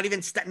 Like not even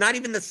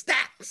the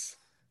stacks,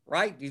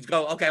 right? You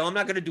go, okay, well, I'm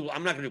not going to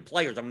do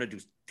players. I'm going to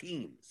do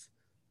teams,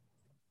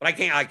 but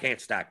I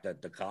can't stack the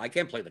I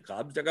can't play the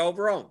Cubs. They're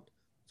over-owned.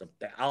 So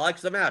I'll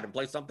X them out and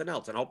play something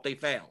else and hope they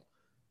fail.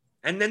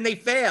 And then they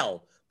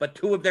fail, but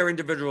 2 of their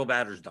individual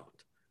batters don't,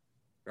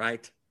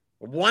 right?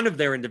 One of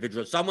their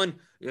individuals, someone,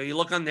 you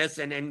look on this,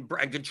 and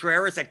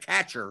Contreras at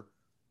catcher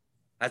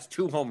has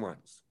 2 home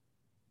runs,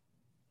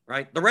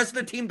 right? The rest of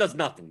the team does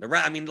nothing.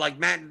 Matt,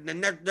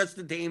 and that's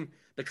the team.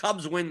 The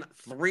Cubs win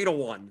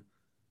 3-1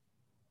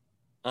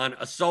 on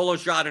a solo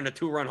shot and a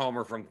 2-run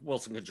homer from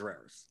Wilson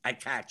Contreras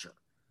at catcher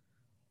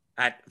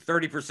at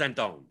 30%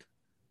 owned.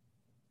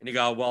 And you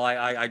go, well,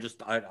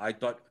 I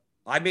thought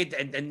I made,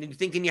 and you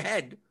think in your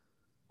head,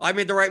 I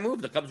made the right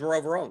move. The Cubs were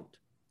over-owned.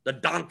 The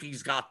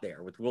donkeys got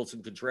there with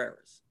Wilson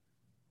Contreras.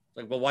 It's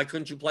like, well, why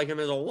couldn't you play him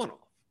as a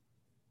one-off?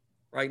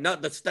 Right? No,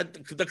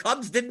 the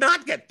Cubs did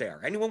not get there.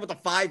 Anyone with a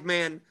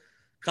 5-man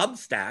Cubs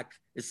stack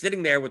is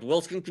sitting there with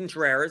Wilson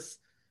Contreras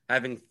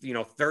having,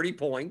 30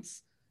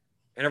 points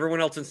and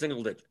everyone else in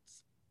single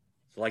digits.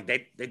 So like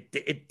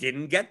it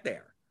didn't get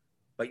there.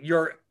 But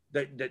your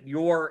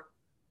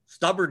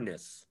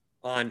stubbornness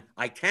on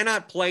I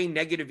cannot play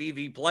negative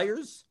EV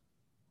players.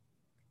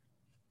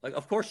 Like,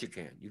 of course you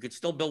can. You could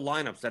still build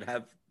lineups that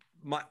have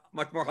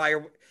much more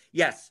higher.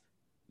 Yes,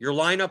 your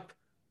lineup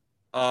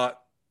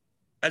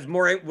has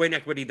more win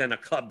equity than a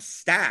Cubs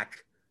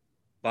stack,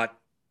 but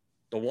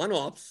the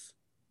one-offs,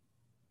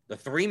 the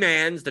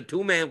 3-mans, the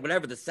 2-man,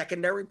 whatever, the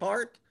secondary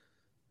part,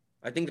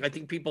 I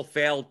think people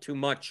fail too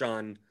much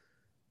on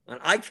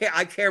I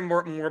care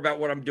more about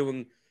what I'm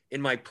doing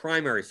in my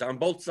primary side on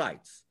both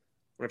sides.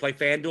 When I play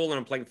FanDuel and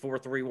I'm playing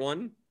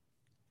 4-3-1,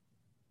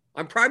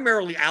 I'm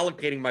primarily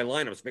allocating my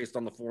lineups based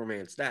on the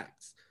 4-man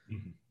stacks.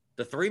 Mm-hmm.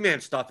 The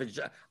 3-man stuff is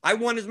I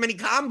want as many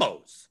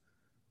combos.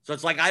 So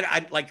it's like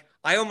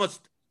I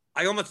almost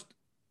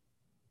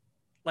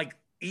like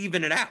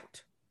even it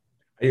out.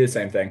 I do the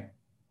same thing.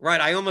 Right.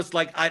 I almost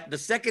the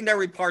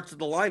secondary parts of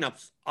the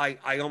lineups,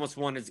 I almost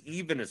want as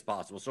even as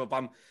possible. So if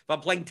I'm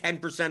playing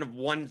 10% of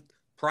one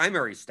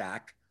primary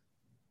stack,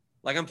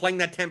 like I'm playing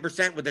that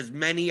 10% with as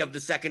many of the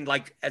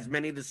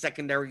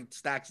secondary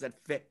stacks that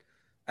fit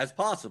as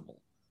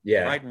possible.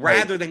 Yeah. Right.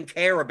 Rather than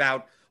care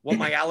about what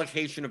my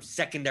allocation of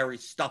secondary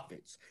stuff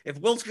is. If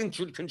Wilson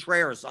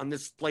Contreras on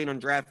this slate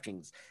on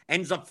DraftKings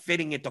ends up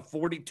fitting into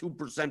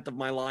 42% of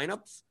my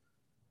lineups,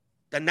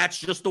 then that's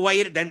just the way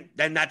it.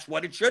 Then that's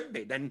what it should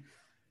be. Then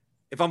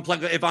if I'm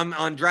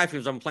on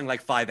DraftKings, I'm playing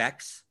like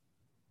 5x.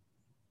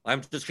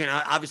 I'm just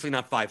obviously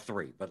not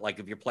 5-3, but like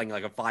if you're playing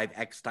like a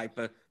 5x type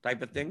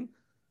of thing,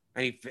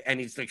 and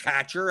he's the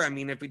catcher. I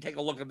mean, if we take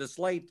a look at the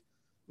slate,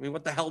 I mean,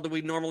 what the hell do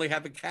we normally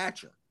have a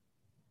catcher?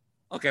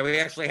 Okay, we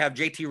actually have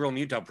JT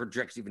Realmuto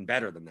projects even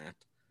better than that,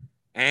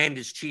 and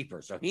is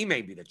cheaper, so he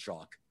may be the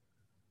chalk.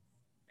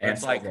 And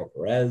it's like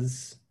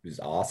Perez, who's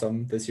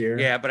awesome this year.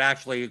 Yeah, but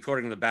actually,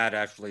 according to the bat,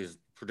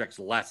 projects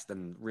less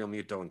than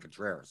Realmuto and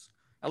Contreras,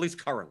 at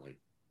least currently.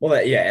 Well,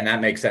 and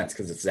that makes sense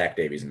because it's Zach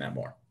Davies and Matt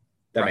Moore.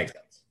 That makes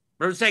sense.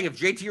 But I'm saying if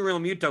JT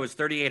Realmuto is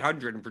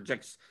 3,800 and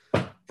projects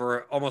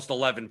for almost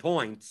 11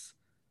 points,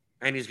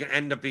 and he's going to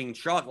end up being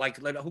chalk, like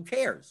who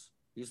cares?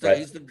 He's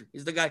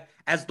the guy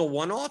as the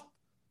one-off.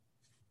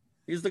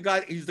 He's the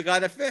guy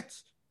that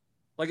fits.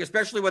 Like,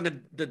 especially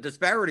when the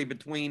disparity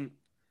between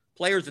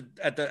players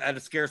at a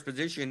scarce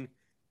position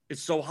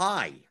is so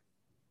high.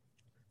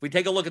 If we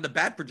take a look at the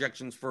bat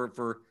projections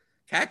for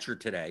catcher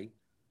today,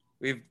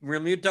 we have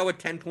Realmuto at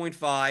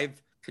 10.5,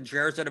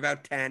 Contreras at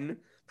about 10,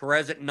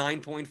 Perez at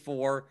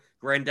 9.4,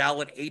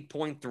 Grandal at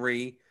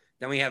 8.3.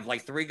 Then we have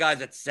like 3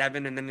 guys at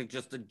 7, and then it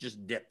just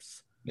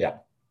dips. Yeah.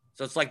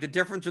 So it's like the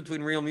difference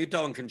between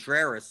Realmuto and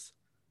Contreras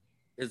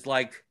is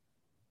like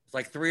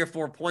 3 or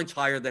 4 points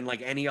higher than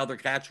like any other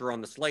catcher on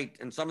the slate.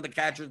 And some of the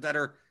catchers that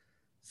are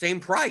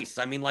same price.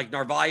 I mean, like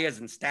Narvaez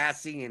and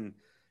Stassi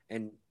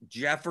and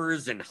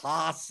Jeffers and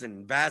Haas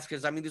and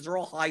Vasquez. I mean, these are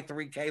all high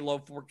 3K, low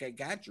 4K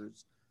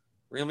catchers.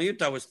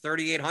 Realmuto is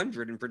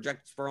 3,800 and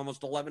projects for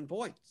almost 11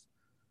 points.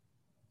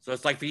 So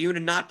it's like for you to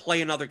not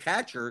play another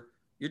catcher,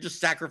 you're just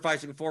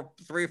sacrificing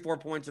 3 or 4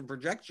 points in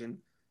projection.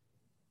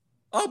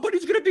 Oh, but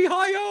he's going to be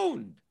high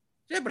owned.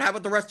 Yeah, but how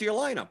about the rest of your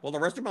lineup? Well, the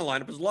rest of my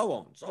lineup is low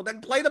owned. So then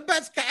play the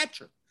best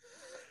catcher.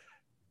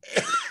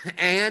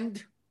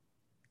 And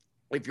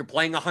if you're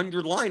playing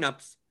 100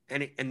 lineups,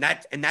 and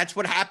that's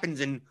what happens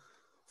in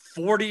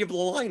 40 of the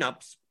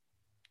lineups,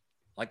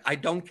 like, I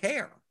don't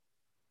care.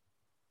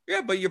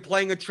 Yeah, but you're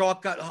playing a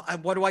chalk.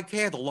 What do I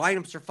care? The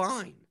lineups are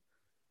fine.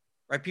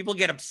 Right? People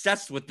get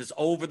obsessed with this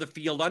over the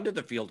field, under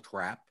the field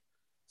crap.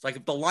 It's like,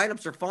 if the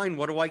lineups are fine,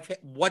 what do I care?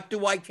 What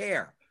do I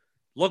care?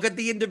 Look at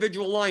the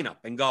individual lineup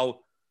and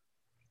go,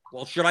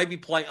 well, should I be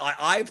playing?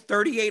 I have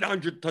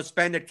 3,800 to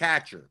spend at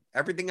catcher.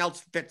 Everything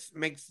else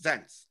makes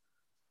sense.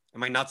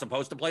 Am I not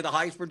supposed to play the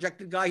highest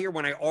projected guy here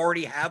when I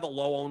already have a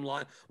low owned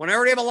line? When I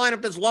already have a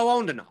lineup that's low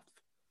owned enough,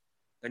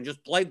 then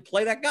just play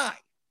that guy.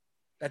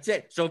 That's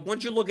it. So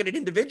once you look at it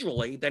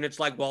individually, then it's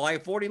like, well, I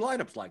have 40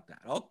 lineups like that.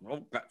 Oh,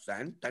 well,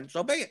 then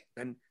so be it.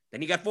 Then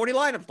you got 40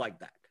 lineups like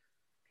that.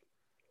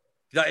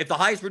 If the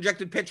highest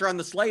projected pitcher on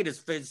the slate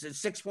is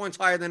 6 points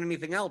higher than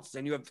anything else,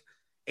 and you have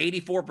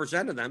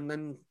 84% of them,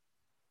 then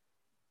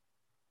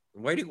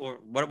what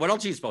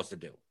else are you supposed to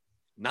do?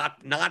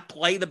 Not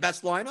play the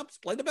best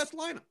lineups? Play the best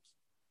lineups.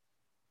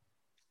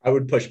 I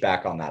would push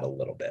back on that a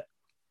little bit.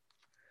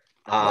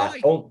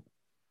 Why?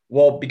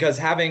 Well, because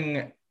I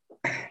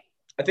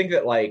think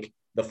that like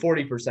the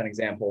 40%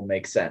 example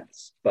makes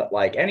sense, but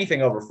like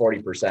anything over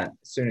 40%, as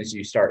soon as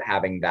you start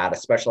having that,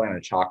 especially on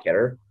a chalk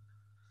hitter,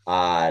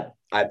 I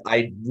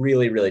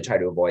really, really try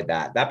to avoid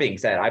that. That being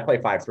said, I play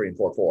 5-3 and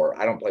 4-4.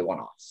 I don't play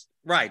one-offs.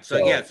 Right. So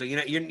you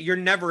know, you're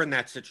never in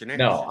that situation.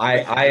 No,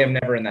 I am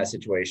never in that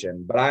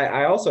situation. But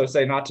I also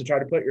say not to try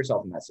to put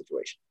yourself in that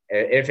situation.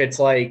 If it's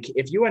like,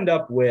 if you end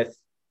up with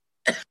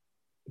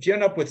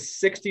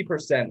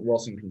 60%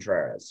 Wilson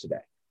Contreras today,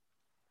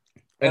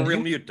 or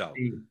Realmuto,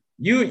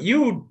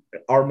 you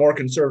are more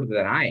conservative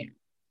than I am.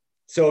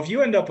 So if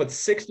you end up with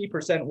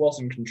 60%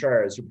 Wilson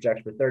Contreras who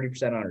projects for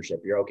 30%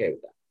 ownership, you're okay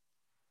with that.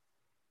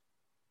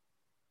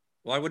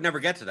 Well, I would never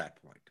get to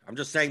that point. I'm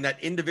just saying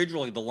that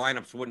individually the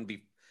lineups wouldn't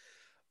be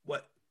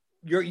what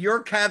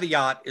your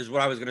caveat is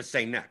what I was going to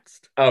say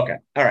next. Okay.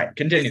 All right.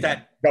 Continue. Is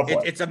that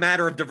it's a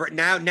matter of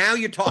now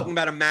you're talking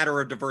about a matter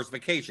of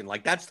diversification.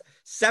 Like that's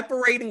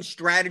separating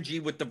strategy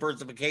with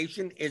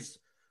diversification is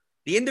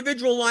the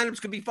individual lineups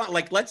could be fun.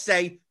 Like let's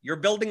say you're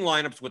building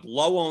lineups with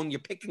you're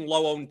picking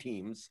low-owned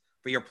teams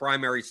for your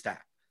primary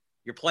stack.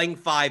 You're playing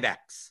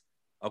 5X.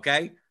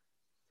 Okay.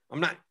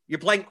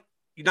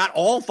 You're not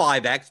all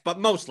 5X, but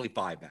mostly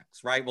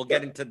 5X, right? We'll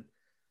get into.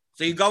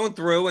 So you're going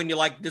through and you're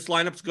like, this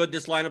lineup's good,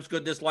 this lineup's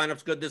good, this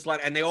lineup's good,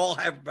 and they all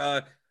have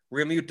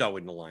Real Muto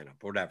in the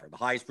lineup or whatever, the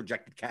highest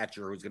projected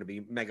catcher who's going to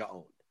be mega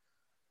owned.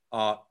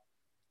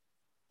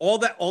 All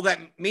that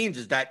means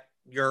is that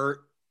your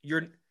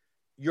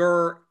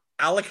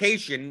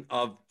allocation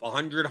of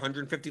 100,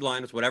 150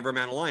 lineups, whatever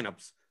amount of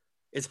lineups,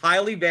 is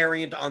highly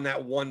variant on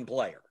that one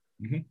player.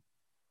 Mm-hmm.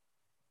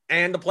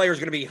 And the player is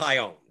going to be high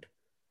owned.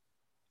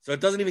 So it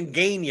doesn't even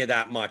gain you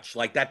that much.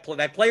 Like that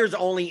player's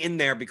only in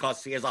there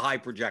because he has a high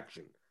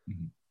projection.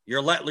 Mm-hmm.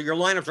 Your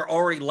lineups are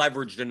already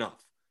leveraged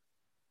enough.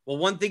 Well,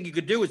 one thing you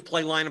could do is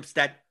play lineups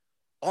that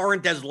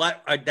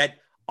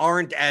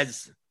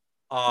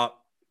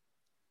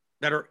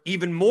that are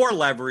even more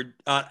leveraged,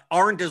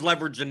 aren't as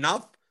leveraged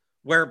enough,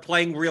 where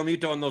playing Real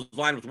Muto in those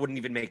lineups wouldn't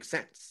even make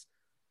sense.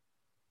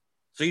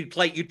 So you'd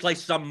play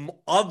some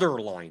other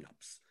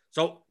lineups.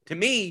 So to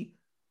me,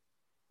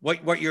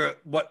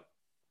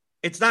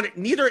 it's not,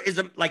 neither is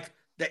like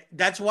that.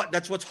 That's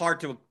what's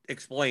hard to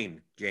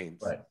explain,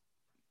 James. Right.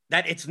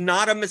 That it's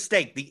not a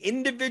mistake. The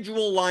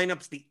individual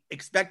lineups, the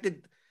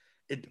expected,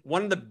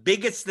 one of the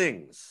biggest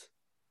things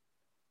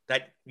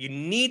that you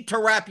need to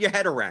wrap your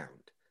head around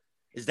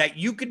is that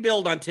you could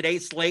build on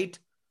today's slate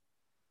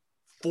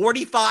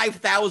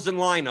 45,000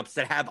 lineups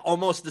that have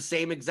almost the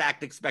same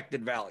exact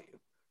expected value.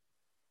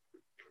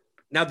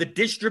 Now, the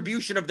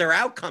distribution of their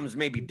outcomes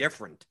may be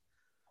different,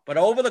 but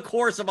over the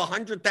course of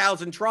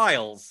 100,000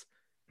 trials,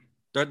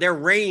 their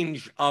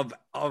range of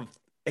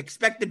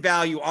expected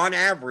value on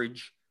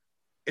average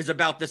is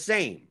about the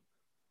same,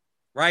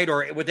 right?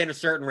 Or within a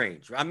certain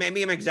range.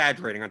 Maybe I'm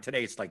exaggerating on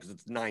today's slate because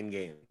it's 9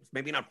 games.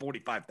 Maybe not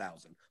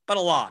 45,000, but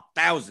a lot,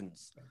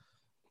 thousands.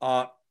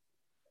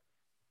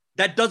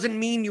 That doesn't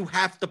mean you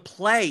have to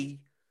play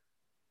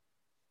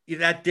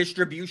that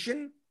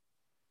distribution.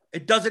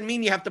 It doesn't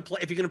mean you have to play.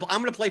 If you're going to, I'm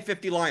going to play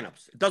 50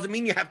 lineups. It doesn't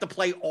mean you have to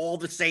play all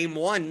the same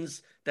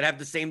ones that have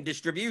the same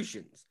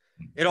distributions.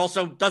 It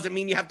also doesn't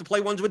mean you have to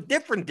play ones with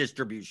different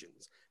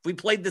distributions. If we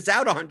played this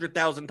out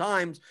 100,000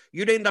 times,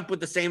 you'd end up with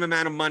the same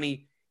amount of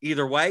money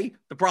either way.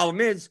 The problem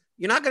is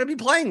you're not going to be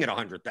playing it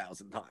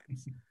 100,000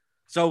 times.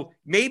 So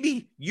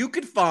maybe you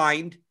could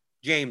find,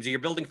 James, you're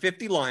building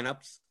 50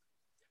 lineups,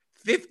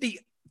 50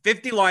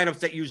 lineups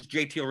that use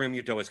JT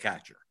Realmuto as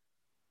catcher.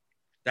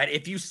 That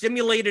if you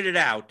simulated it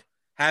out,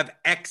 have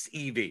X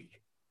EV.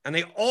 And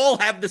they all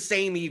have the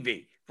same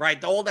EV, right?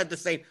 They all have the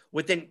same,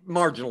 within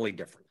marginally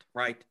different,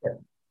 right? Yeah.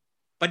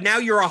 But now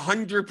you're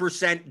 100%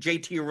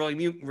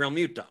 JT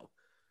Realmuto,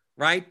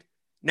 right?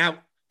 Now,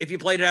 if you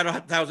played it out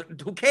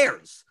 1,000, who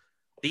cares?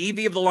 The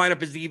EV of the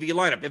lineup is the EV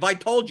lineup. If I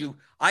told you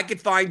I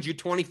could find you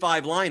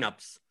 25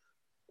 lineups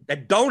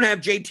that don't have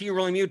JT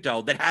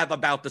Realmuto that have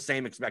about the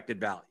same expected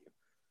value.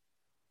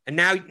 And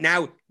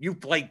now you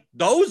play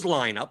those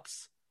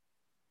lineups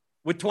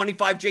with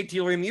 25 JT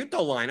Realmuto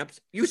lineups,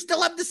 you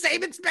still have the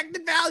same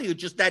expected value,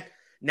 just that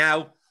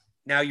now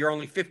you're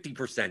only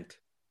 50%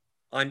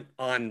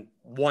 on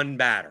one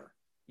batter.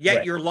 Yet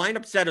right. Your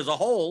lineup set as a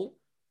whole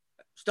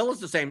still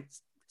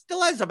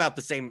has about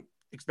the same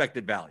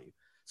expected value.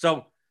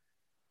 So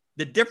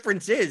the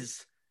difference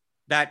is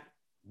that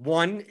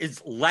one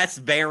is less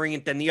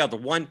variant than the other.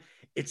 One,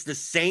 it's the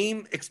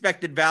same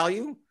expected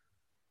value,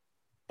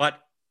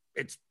 but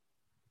it's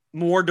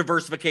more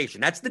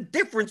diversification. That's the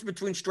difference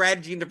between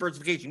strategy and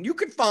diversification. You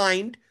could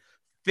find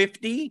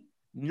 50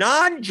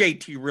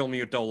 non-JT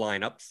Realmuto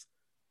lineups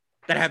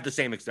that have the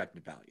same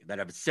expected value, that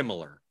have a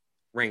similar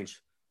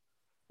range.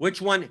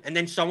 Which one? And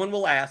then someone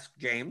will ask,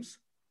 James,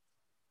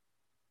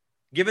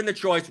 given the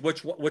choice,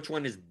 which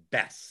one is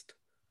best?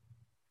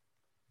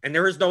 And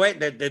there's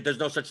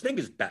no such thing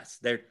as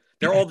best. They're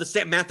all the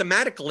same.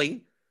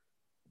 Mathematically,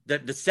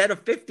 the set of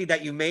 50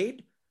 that you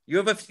made, you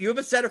have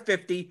a set of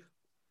 50.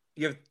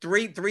 You have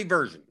three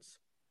versions.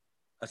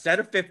 A set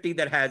of 50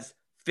 that has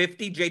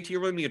 50 JT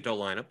Realmuto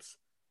lineups,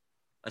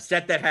 a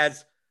set that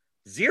has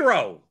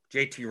 0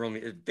 JT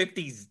Realmuto,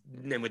 50s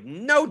with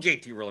no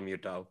JT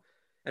Realmuto,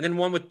 and then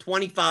one with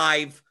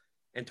 25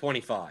 and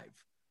 25.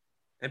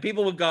 And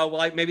people would go,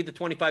 well, maybe the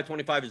 25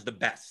 is the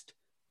best.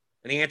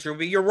 And the answer would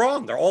be, you're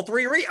wrong. All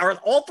three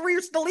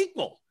are still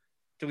equal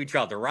to each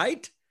other,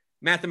 right?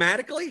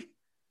 Mathematically?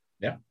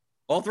 Yeah.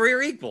 All three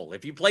are equal.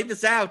 If you played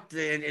this out,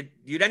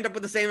 you'd end up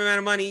with the same amount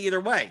of money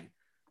either way.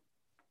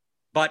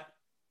 But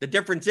the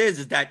difference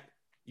is that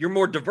you're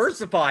more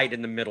diversified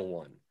in the middle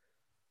one.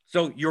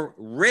 So your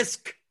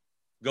risk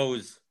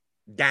goes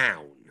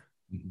down,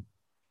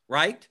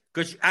 right?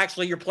 Because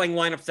actually you're playing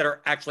lineups that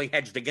are actually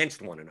hedged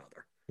against one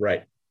another.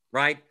 Right.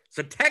 Right?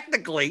 So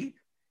technically,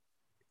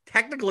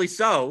 technically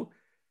so,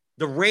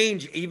 the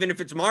range, even if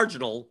it's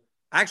marginal,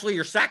 actually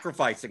you're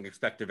sacrificing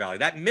expected value.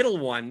 That middle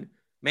one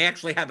may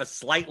actually have a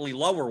slightly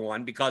lower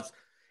one because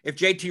if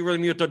JT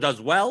Realmuto does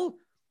well,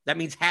 that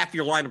means half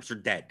your lineups are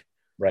dead.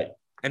 Right.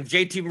 And if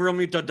JT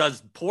Realmuto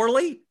does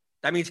poorly,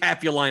 that means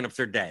half your lineups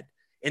are dead.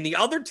 In the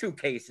other two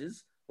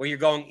cases, where you're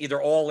going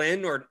either all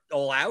in or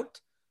all out,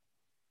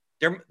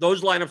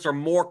 those lineups are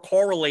more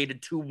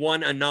correlated to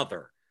one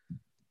another.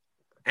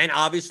 And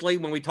obviously,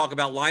 when we talk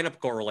about lineup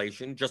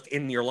correlation, just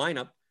in your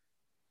lineup,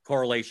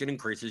 correlation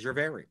increases your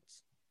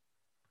variance.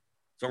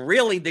 So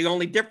really, the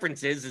only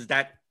difference is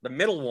that the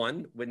middle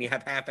one, when you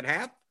have half and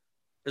half,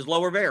 is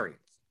lower variance.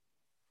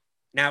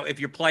 Now, if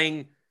you're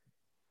playing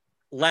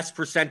less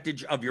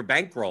percentage of your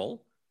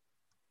bankroll,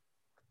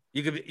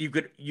 you could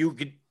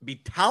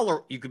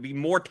be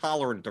more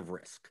tolerant of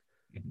risk.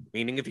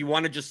 Meaning, if you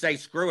want to just say,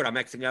 screw it, I'm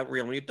Xing out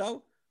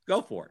Realmuto,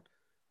 go for it.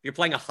 If you're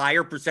playing a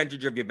higher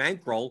percentage of your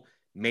bankroll,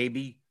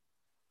 maybe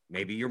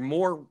you're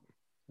more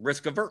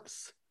risk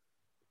averse.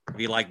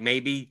 Be like,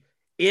 maybe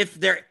if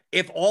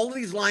all of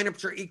these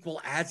lineups are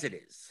equal as it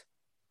is,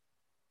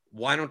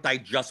 why don't I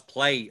just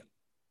play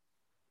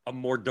a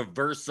more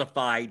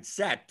diversified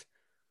set?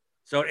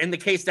 So in the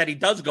case that he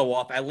does go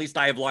off, at least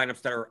I have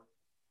lineups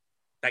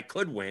that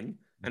could win.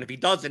 And if he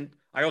doesn't,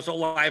 I have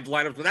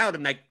lineups without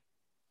him that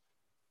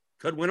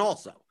could win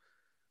also.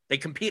 They're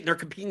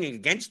competing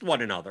against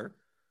one another.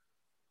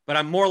 But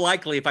I'm more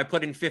likely, if I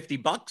put in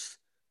 $50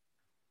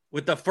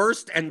 with the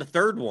first and the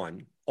third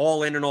one,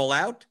 all in and all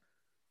out,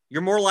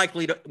 you're more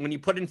likely to, when you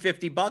put in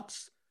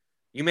 $50,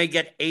 you may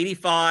get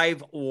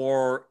 85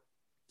 or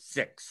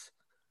 6,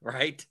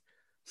 right?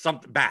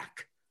 Something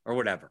back or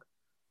whatever.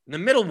 In the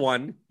middle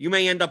one, you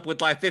may end up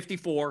with like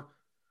 54,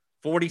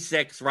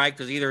 46, right?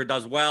 Because either it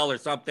does well or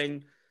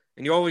something.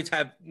 And you always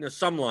have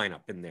some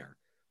lineup in there.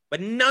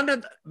 But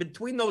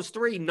between those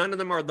three, none of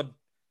them are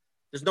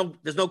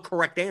there's no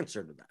correct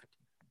answer to that.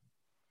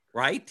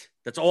 Right?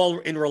 That's all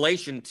in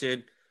relation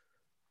to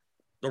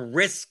the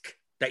risk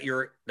that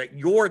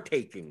you're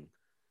taking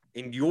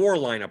in your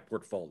lineup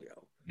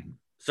portfolio. Mm-hmm.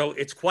 So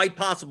it's quite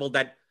possible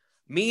that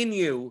me and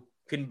you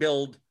can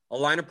build a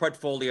lineup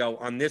portfolio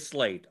on this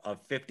slate of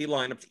 50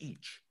 lineups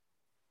each.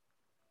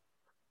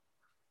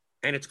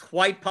 And it's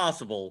quite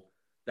possible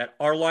that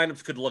our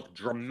lineups could look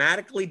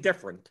dramatically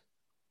different,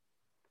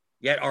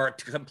 yet our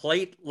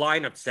complete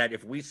lineup set,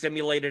 if we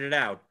simulated it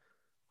out,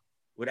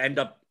 would end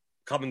up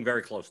coming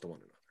very close to one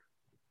another.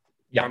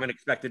 Yeah. From an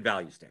expected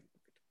value standpoint.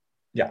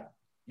 Yeah.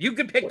 You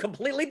could pick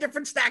completely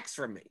different stacks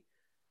from me.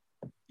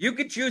 You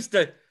could choose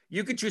to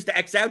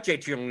X out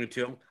JT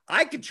Realmuto.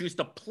 I could choose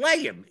to play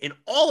him in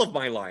all of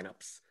my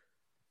lineups.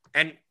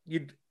 And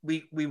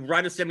we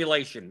run a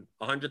simulation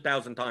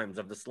 100,000 times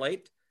of the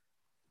slate.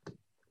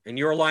 And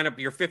your lineup,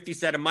 your 50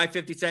 set and my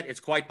 50 set, it's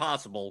quite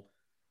possible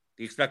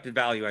the expected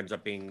value ends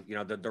up being,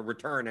 the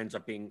return ends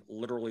up being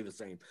literally the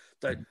same.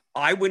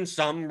 I win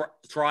some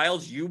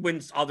trials, you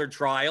win other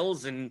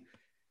trials, and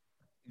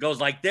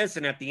goes like this,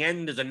 and at the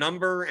end is a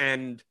number,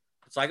 and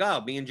it's like,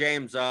 oh, me and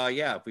James,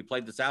 if we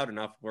played this out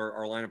enough, where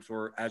our lineups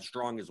were as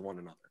strong as one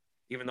another,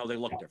 even though they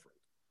look different.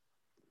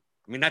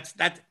 I mean, that's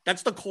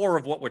the core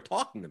of what we're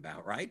talking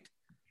about, right?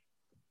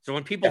 So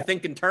when people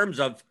think in terms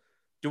of,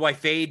 do I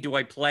fade, do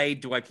I play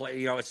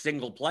a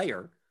single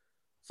player,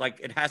 it's like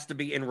it has to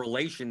be in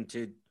relation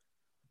to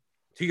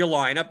your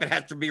lineup. It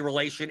has to be in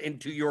relation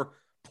into your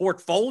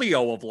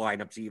portfolio of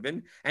lineups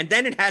even, and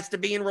then it has to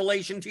be in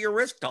relation to your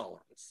risk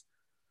tolerance.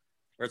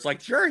 Where it's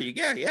like, sure,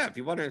 if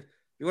you want to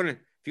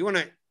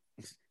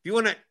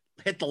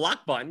hit the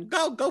lock button,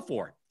 go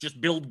for it.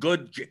 Just build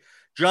good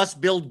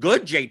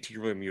JT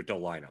Realmuto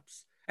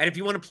lineups. And if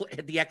you want to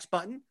hit the X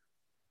button,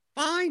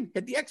 fine,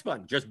 hit the X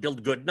button. Just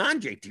build good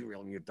non-JT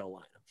Realmuto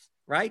lineups,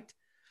 right?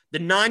 The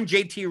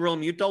non-JT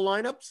Realmuto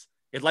lineups,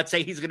 if let's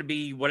say he's going to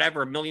be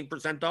whatever,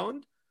 1,000,000%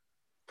 owned,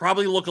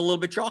 probably look a little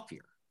bit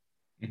chalkier,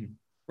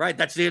 right?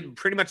 That's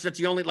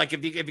the only, like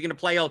if you're going to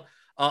play a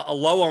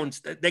low owned,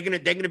 they're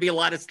gonna be a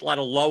lot of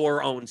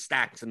lower owned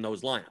stacks in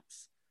those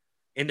lineups,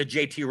 in the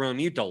JT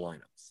Realmuto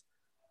lineups.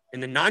 In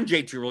the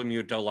non-JT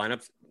Realmuto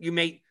lineups, you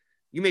may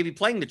be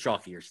playing the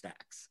chalkier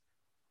stacks,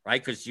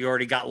 right? Because you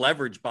already got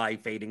leverage by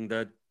fading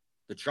the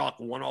chalk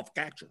one-off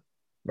catcher.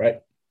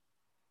 Right.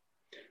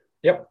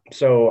 Yep.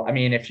 So I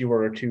mean, if you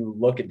were to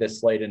look at this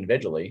slate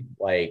individually,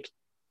 like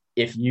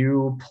if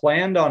you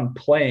planned on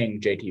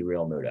playing JT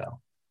Realmuto,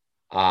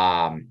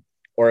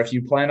 or if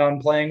you plan on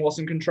playing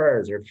Wilson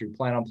Contreras, or if you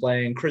plan on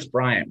playing Chris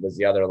Bryant was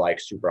the other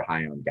like super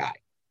high owned guy,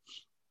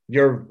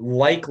 you're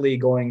likely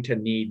going to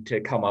need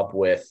to come up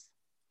with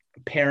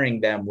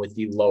pairing them with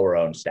the lower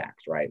owned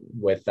stacks, right?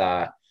 With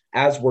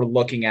as we're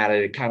looking at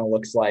it, it kind of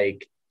looks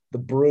like the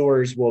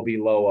Brewers will be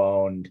low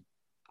owned.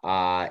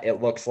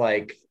 It looks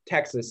like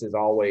Texas is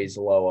always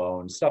low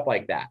owned, stuff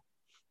like that.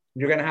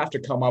 You're going to have to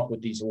come up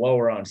with these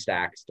lower owned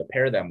stacks to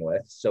pair them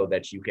with so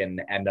that you can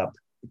end up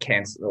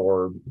cancel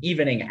or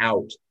evening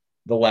out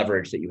the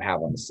leverage that you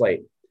have on the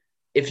slate.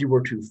 If you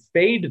were to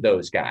fade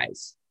those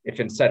guys, if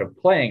instead of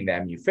playing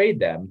them, you fade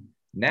them,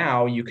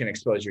 Now you can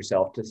expose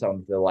yourself to some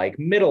of the like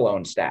middle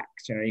owned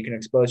stacks. You can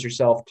expose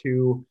yourself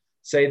to,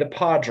 say, the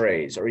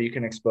Padres, or you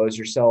can expose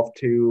yourself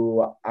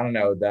to, I don't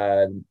know,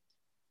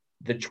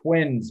 the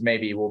Twins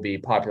maybe will be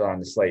popular on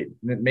the slate.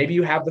 Maybe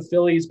you have the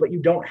Phillies, but you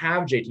don't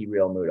have JT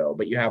Realmuto,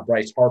 but you have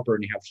Bryce Harper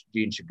and you have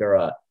Dean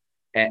Segura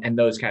and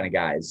those kind of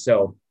guys.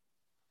 So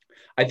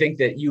I think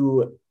that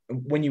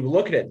when you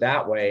look at it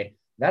that way,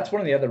 that's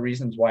one of the other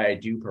reasons why I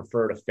do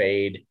prefer to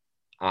fade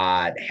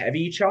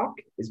heavy chalk,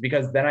 is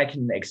because then I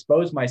can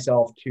expose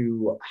myself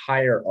to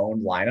higher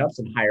owned lineups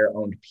and higher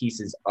owned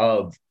pieces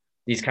of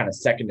these kind of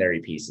secondary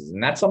pieces.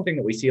 And that's something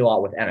that we see a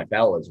lot with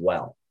NFL as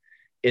well,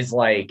 is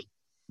like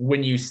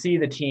when you see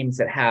the teams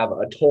that have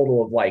a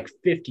total of like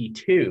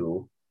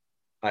 52,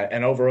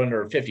 an over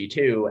under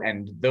 52,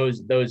 and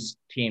those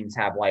teams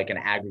have like an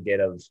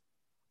aggregate of,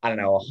 I don't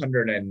know,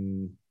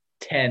 110%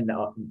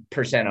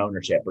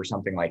 ownership or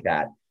something like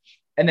that.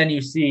 And then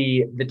you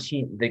see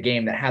the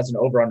game that has an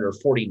over under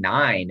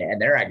 49 and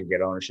their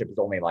aggregate ownership is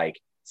only like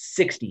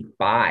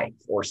 65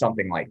 or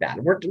something like that.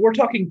 We're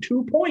talking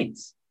 2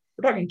 points.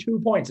 We're talking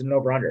 2 points in an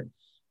over under.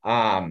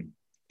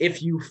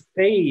 If you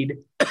fade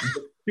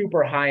the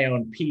super high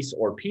owned piece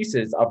or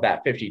pieces of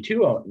that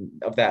 52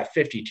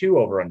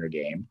 over under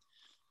game,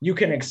 you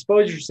can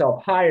expose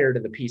yourself higher to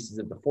the pieces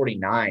of the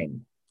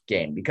 49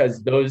 game,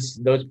 because those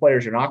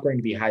players are not going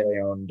to be highly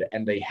owned,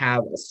 and they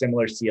have a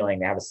similar ceiling,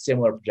 they have a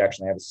similar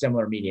projection, they have a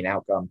similar median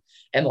outcome,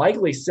 and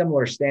likely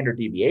similar standard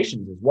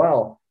deviations as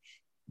well.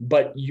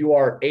 But you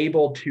are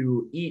able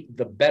to eat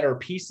the better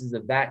pieces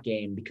of that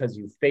game because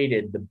you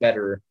faded the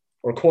better,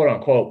 or quote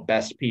unquote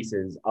best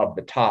pieces of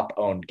the top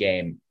owned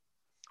game.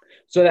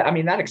 So that, I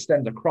mean, that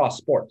extends across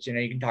sports.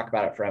 You can talk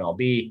about it for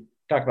MLB,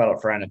 talk about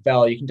it for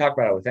NFL, you can talk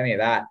about it with any of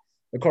that.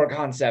 The core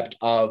concept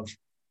of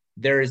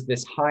there is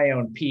this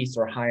high-owned piece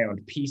or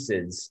high-owned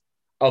pieces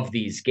of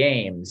these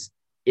games.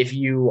 If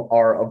you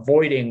are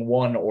avoiding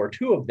one or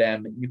two of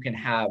them, you can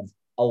have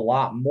a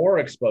lot more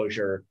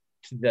exposure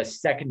to the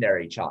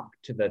secondary chalk,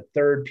 to the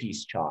third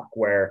piece chalk,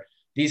 where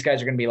these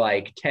guys are going to be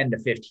like 10 to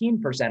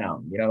 15%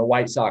 owned. The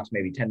White Sox,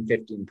 maybe 10,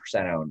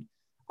 15%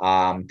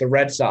 owned. The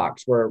Red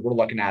Sox, we're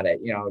looking at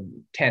it,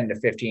 10 to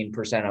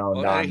 15% owned.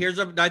 Well,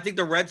 I think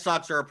the Red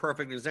Sox are a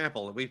perfect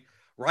example.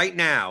 Right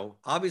now,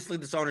 obviously,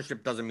 this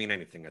ownership doesn't mean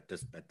anything at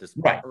this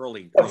right.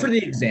 early. But for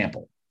the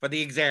example,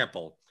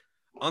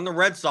 on the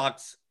Red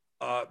Sox,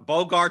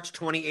 Bogarts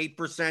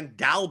 28%,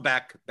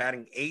 Dalbec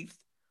batting 8th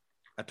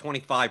at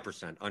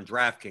 25% on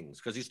DraftKings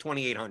because he's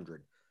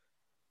 2,800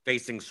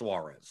 facing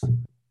Suarez.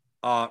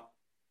 All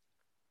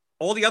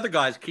the other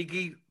guys,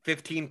 Kiki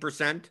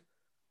 15%,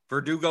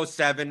 Verdugo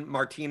 7%,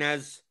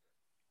 Martinez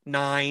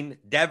 9%,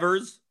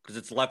 Devers because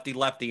it's lefty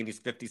and he's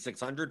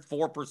 5,600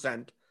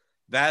 4%,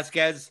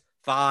 Vasquez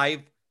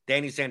 5%,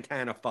 Danny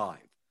Santana 5%.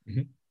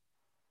 Mm-hmm.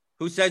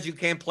 Who says you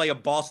can't play a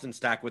Boston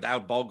stack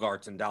without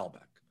Bogarts and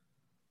Dalbec?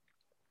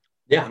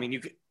 Yeah, I mean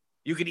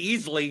you could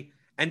easily,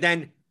 and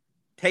then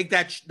take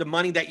the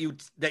money that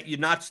you're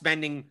not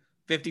spending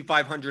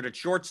 5,500 at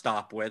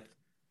shortstop with,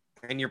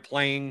 and you're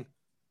playing.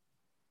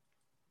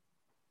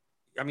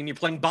 I mean, you're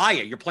playing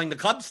Baez, you're playing the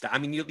Cubs stack. I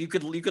mean, you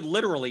could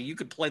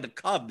play the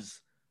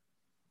Cubs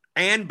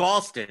and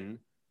Boston,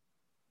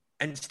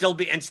 and still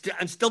be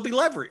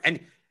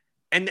leveraged.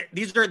 And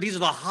these are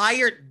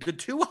the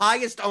two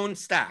highest owned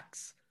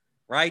stacks,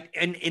 right?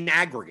 And in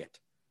aggregate.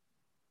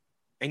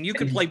 And you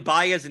could play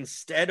Baez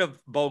instead of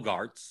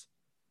Bogarts.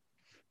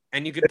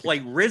 And you could play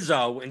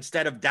Rizzo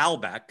instead of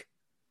Dalbec.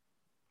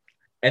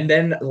 And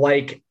then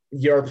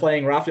you're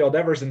playing Rafael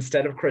Devers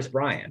instead of Chris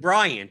Bryant.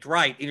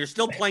 Right. And you're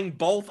still playing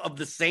both of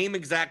the same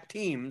exact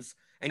teams.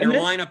 And your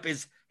lineup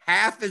is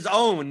half is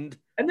owned.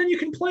 And then you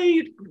can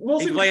play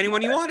Wilson. You can play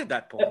anyone you want at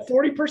that point. At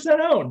 40%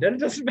 owned. And it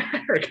doesn't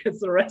matter because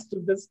the rest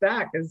of the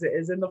stack is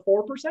in the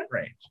 4%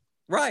 range.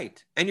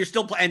 Right. And you're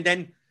still and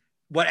then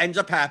what ends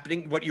up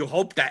happening, what you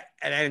hope that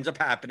ends up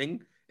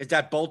happening, is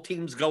that both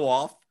teams go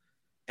off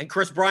and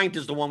Chris Bryant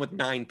is the one with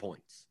 9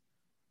 points.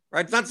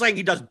 Right? It's not saying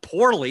he does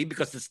poorly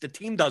because the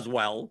team does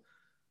well,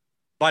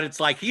 but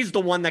it's like he's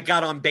the one that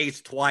got on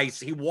base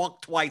twice. He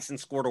walked twice and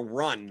scored a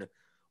run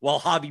while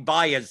Javi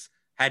Baez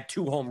had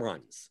 2 home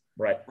runs.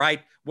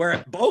 Right.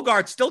 Where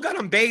Bogart still got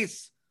on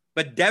base,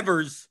 but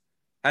Devers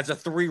has a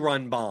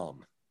 3-run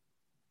bomb.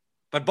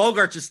 But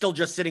Bogarts is still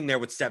just sitting there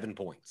with 7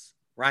 points.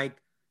 Right.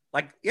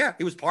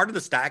 He was part of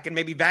the stack, and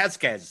maybe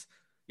Vasquez.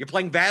 You're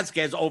playing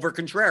Vasquez over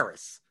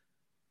Contreras.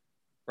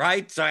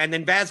 Right. So, and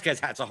then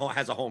Vasquez has a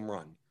home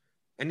run.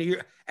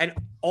 And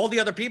all the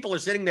other people are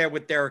sitting there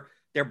with their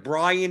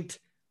Bryant,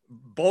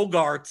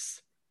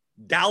 Bogarts,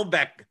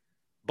 Dalbec,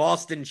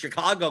 Boston,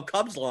 Chicago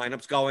Cubs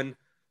lineups going,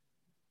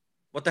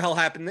 what the hell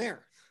happened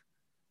there?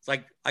 It's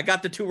like I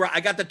got the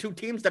two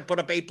teams that put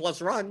up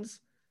 8+ runs,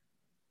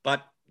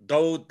 but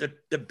though the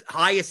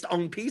highest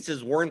owned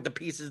pieces weren't the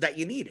pieces that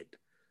you needed.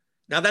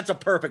 Now that's a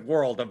perfect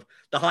world of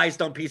the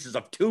highest owned pieces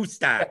of 2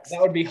 stacks.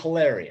 That would be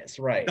hilarious,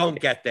 right? Don't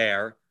get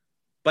there,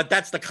 but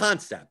that's the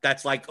concept.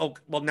 That's like, oh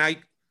well, now.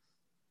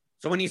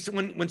 So when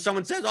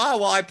someone says, oh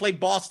well, I played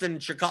Boston,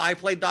 Chicago, I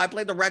played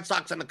the Red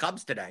Sox and the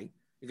Cubs today,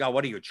 You got,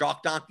 what are you, a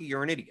chalk donkey?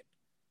 You're an idiot.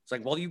 It's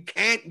like, well, you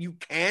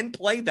can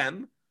play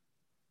them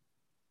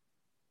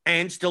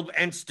and still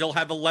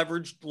have a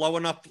leveraged low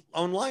enough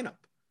own lineup.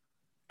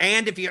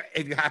 And if you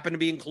happen to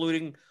be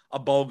including a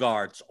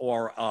Bogaerts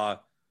or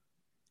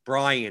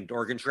Bryant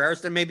or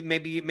Contreras, then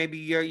maybe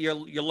you're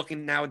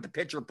looking now at the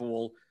pitcher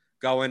pool,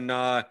 going,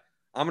 I'm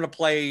gonna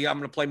play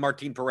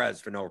Martin Perez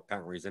for no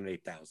apparent reason at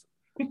 8,000.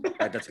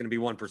 Right, that's going to be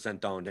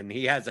 1% owned, and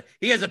he has a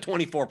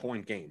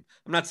 24-point game.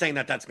 I'm not saying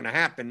that that's going to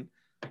happen,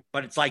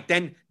 but it's like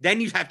then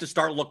you have to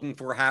start looking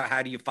for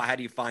how do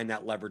you find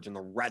that leverage in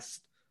the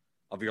rest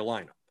of your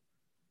lineup.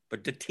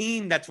 But the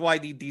team, that's why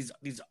these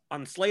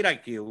on Slate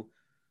IQ,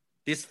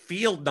 this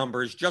field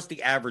number is just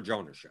the average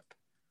ownership.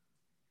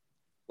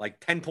 Like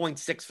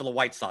 10.6 for the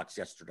White Sox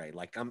yesterday.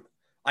 Like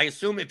I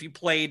assume if you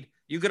could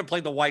have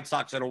played the White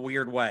Sox in a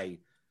weird way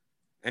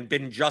and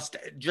been just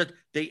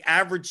the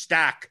average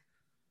stack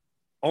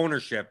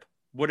ownership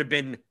would have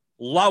been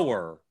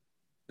lower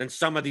than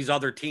some of these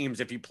other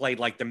teams if you played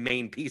like the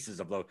main pieces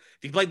of those.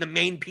 If you played the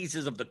main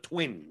pieces of the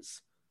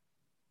Twins,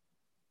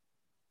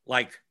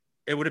 like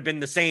it would have been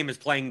the same as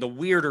playing the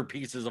weirder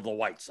pieces of the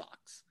White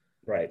Sox.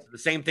 Right. The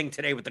same thing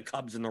today with the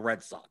Cubs and the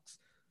Red Sox.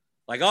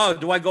 Like, oh,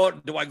 do I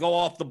go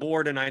off the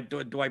board and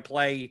do I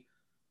play?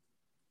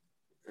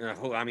 I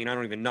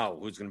don't even know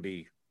who's going to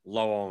be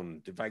low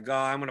owned. If I go,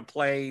 I'm going to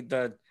play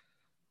the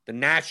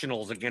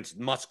Nationals against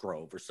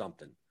Musgrove or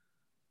something.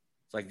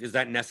 It's like, is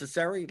that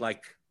necessary?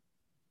 Like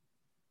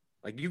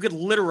you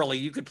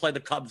could play the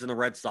Cubs and the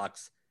Red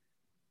Sox,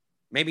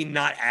 maybe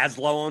not as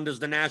low owned as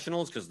the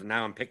Nationals, because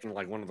now I'm picking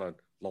like one of the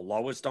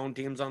lowest owned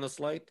teams on the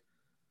slate,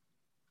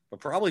 but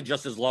probably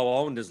just as low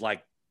owned as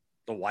like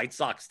the White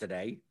Sox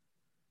today.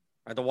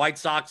 Right, the White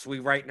Sox, we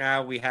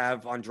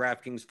have on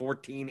DraftKings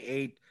 14,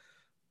 8,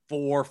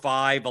 4,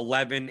 5,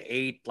 11,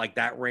 8, like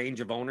that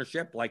range of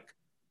ownership. Like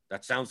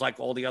that sounds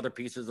like all the other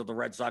pieces of the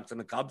Red Sox and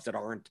the Cubs that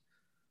aren't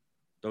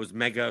those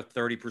mega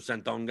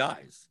 30% owned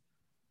guys.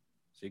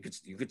 So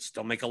you could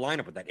still make a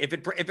lineup with that if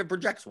it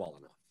projects well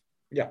enough.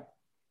 Yeah.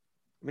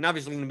 I mean,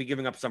 obviously, you're going to be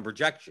giving up some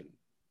projection,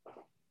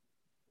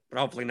 but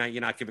hopefully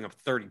you're not giving up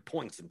 30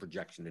 points in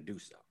projection to do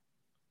so.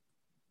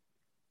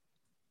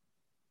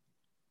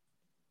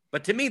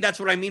 But to me, that's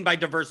what I mean by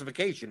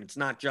diversification. It's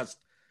not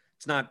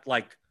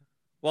like,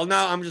 well, no,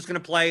 I'm going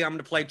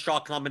to play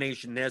chalk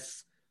combination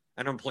this,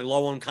 and I'm going to play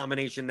low owned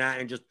combination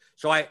that, and just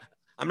so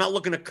I'm not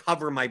looking to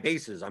cover my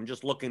bases. I'm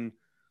just looking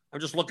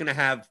to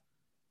have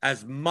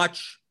as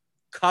much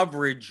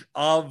coverage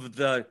of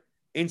the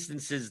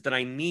instances that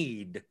I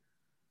need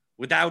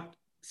without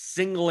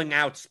singling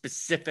out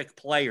specific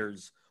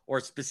players or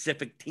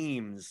specific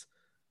teams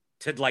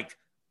to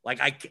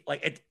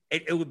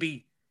it would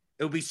be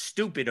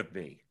stupid of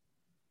me.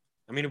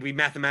 I mean, it would be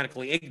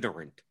mathematically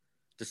ignorant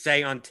to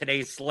say on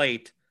today's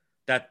slate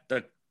that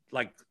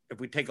if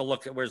we take a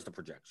look at where's the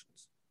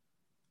projections,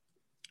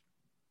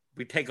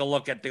 we take a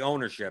look at the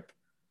ownership,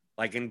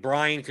 like in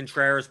Brian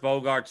Contreras,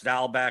 Bogaerts,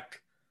 Dalbec,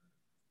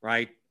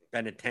 right?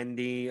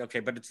 Benintendi.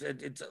 Okay, but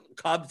it's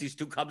Cubs, these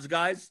two Cubs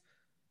guys.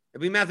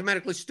 It'd be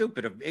mathematically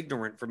stupid of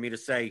ignorant for me to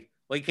say,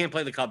 well, you can't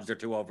play the Cubs, they're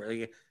too over.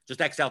 Just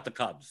X out the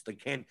Cubs.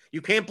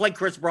 You can't play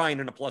Chris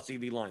Bryant in a plus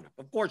EV lineup.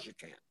 Of course you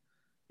can.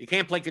 You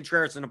can't play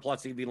Contreras in a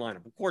plus EV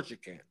lineup. Of course you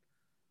can.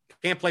 You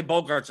can't play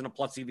Bogaerts in a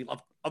plus EV.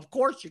 Of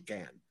course you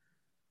can.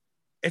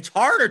 It's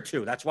harder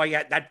to. That's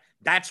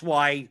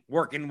why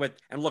working with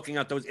and looking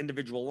at those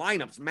individual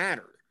lineups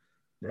matter.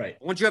 Right.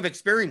 Once you have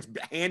experience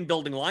hand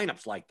building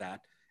lineups like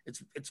that,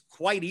 it's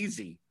quite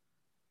easy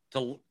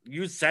to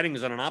use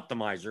settings on an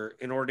optimizer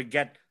in order to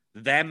get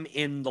them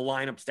in the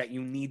lineups that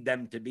you need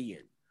them to be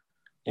in,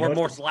 or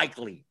most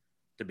likely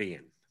to be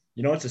in.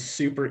 You know, it's a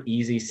super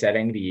easy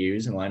setting to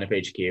use in Lineup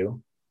HQ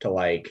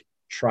to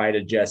try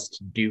to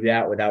just do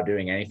that without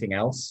doing anything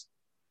else.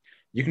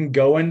 You can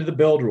go into the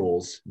build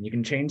rules and you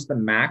can change the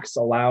max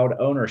allowed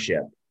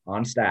ownership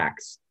on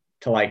stacks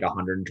to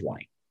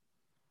 120.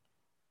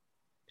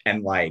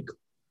 And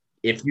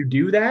if you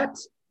do that,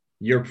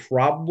 you're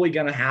probably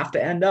going to have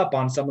to end up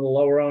on some of the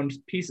lower owned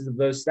pieces of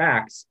those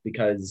stacks,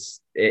 because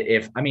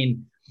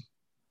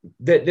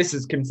this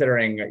is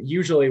considering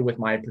usually with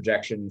my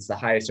projections, the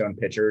highest owned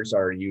pitchers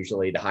are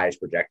usually the highest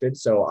projected.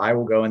 So I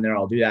will go in there and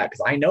I'll do that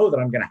because I know that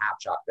I'm going to have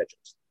chalk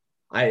pitchers.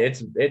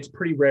 It's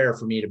pretty rare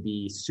for me to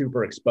be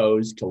super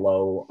exposed to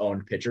low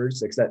owned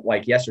pitchers, except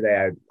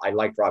yesterday, I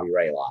liked Robbie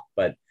Ray a lot,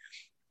 but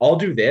I'll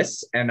do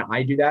this. And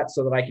I do that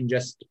so that I can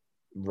just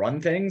run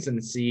things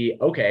and see,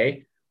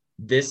 okay,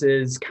 this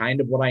is kind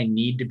of what I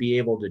need to be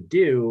able to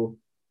do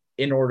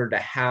in order to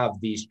have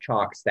these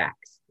chalk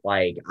stacks.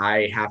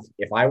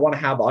 If I want to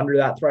have under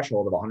that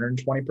threshold of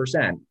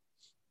 120%,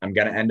 I'm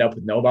going to end up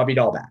with no Bobby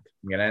Dahlback.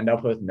 I'm going to end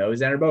up with no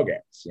Xander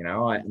Bogaerts.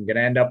 I'm going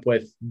to end up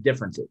with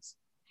differences.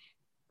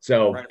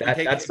 So right.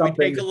 That's something.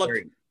 If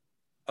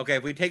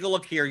we take a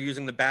look here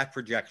using the bat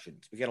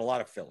projections, we get a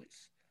lot of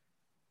Phillies.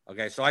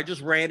 Okay, so I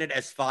just ran it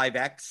as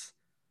 5X.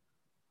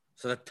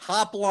 So the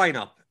top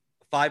lineup,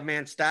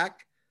 5-man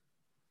stack,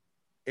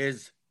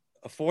 is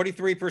a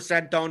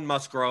 43% owned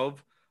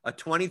Musgrove, a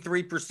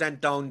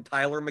 23% owned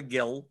Tyler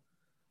McGill,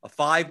 a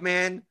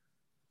 5-man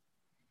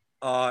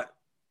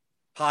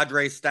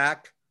Padres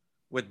stack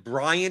with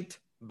Bryant,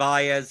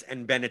 Baez,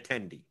 and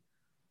Benintendi.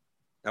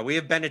 Now, we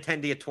have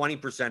Benintendi at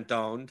 20%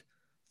 owned,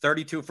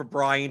 32 for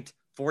Bryant,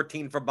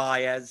 14 for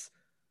Baez,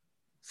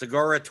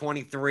 Segura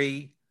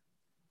 23,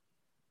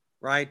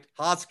 right?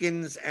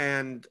 Hoskins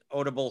and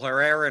Odubel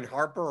Herrera and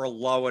Harper are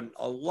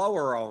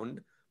lower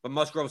owned, but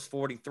Musgrove's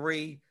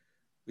 43.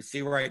 We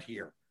see right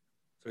here.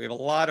 So we have a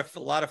lot of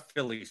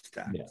Philly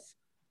stacks. Yeah.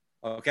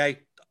 Okay.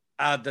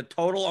 The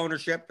total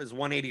ownership is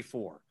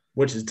 184.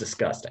 Which is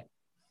disgusting.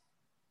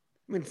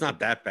 I mean, it's not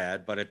that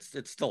bad, but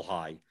it's still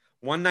high.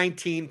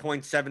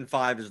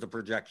 119.75 is the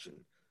projection.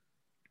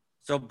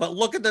 So, but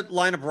look at the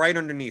lineup right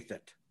underneath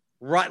it.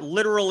 Right,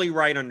 literally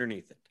right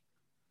underneath it.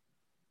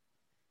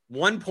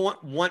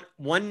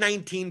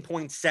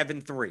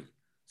 119.73.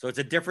 So it's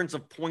a difference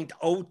of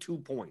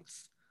 0.02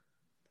 points.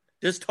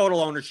 This total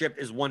ownership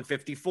is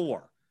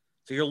 154.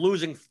 So you're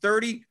losing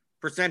 30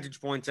 percentage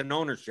points in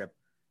ownership,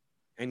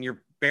 and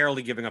you're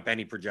barely giving up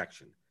any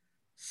projection.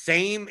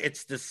 Same,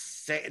 it's the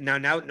same. Now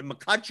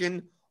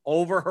McCutchen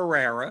over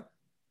Herrera.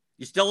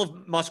 You still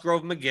have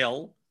Musgrove,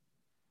 McGill.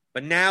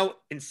 But now,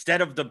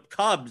 instead of the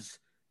Cubs,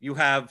 you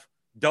have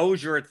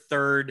Dozier at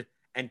third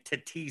and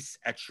Tatis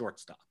at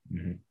shortstop.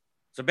 Mm-hmm.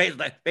 So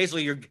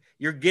basically,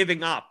 you're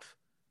giving up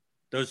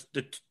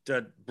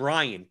the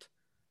Bryant.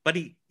 But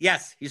he's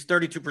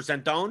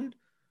 32% owned,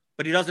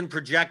 but he doesn't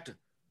project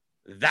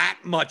that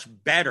much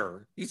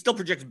better. He still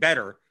projects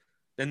better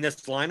than this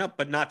lineup,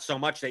 but not so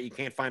much that you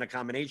can't find a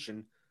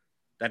combination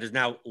that is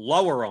now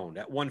lower owned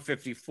at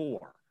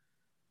 154,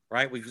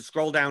 right? We can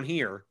scroll down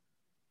here.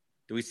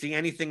 Do we see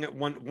anything at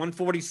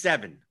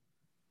 147?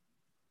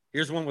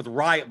 Here's one with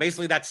Riley,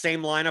 basically that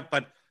same lineup,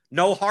 but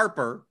no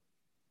Harper.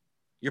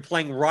 You're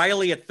playing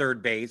Riley at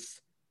third base.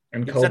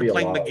 And instead Colby of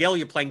playing Allard. McGill,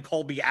 you're playing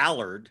Colby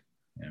Allard.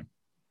 Yeah.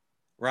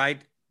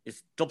 Right?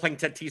 It's still playing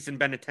Tatis and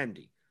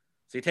Benintendi.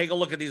 So you take a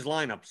look at these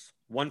lineups.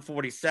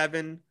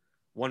 147,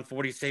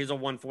 146, here's a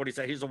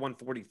 147, here's a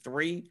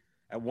 143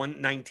 at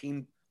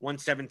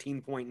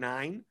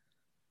 117.9.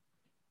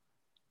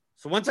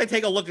 So once I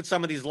take a look at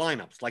some of these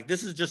lineups, like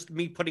this is just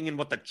me putting in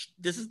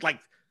this is like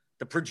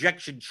the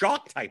projection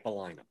chalk type of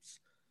lineups.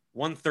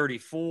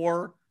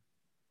 134.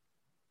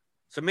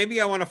 So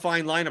maybe I want to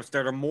find lineups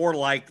that are more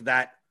like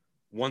that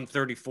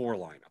 134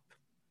 lineup.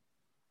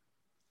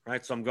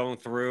 Right? So I'm going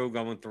through.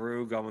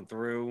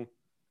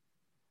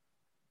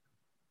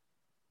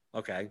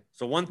 Okay.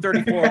 So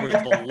 134 was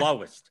the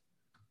lowest.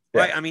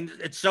 Right? Yeah. I mean,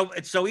 it's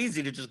so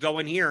easy to just go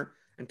in here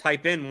and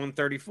type in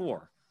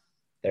 134.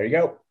 There you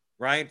go.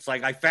 Right? It's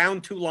like I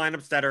found two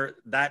lineups that are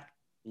that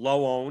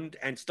low owned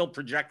and still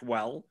project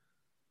well.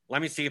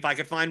 Let me see if I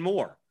can find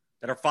more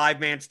that are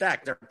 5-man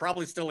stacked. They're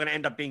probably still going to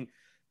end up being.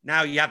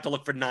 Now you have to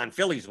look for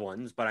non-Phillies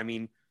ones, but I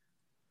mean,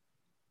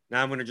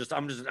 now I'm not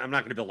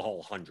going to build a whole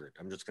 100.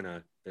 I'm just going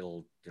to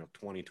build,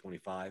 20,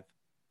 25.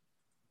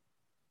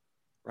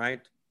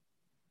 Right?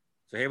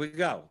 So here we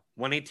go.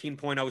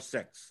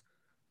 118.06.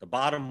 The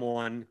bottom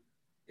one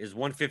is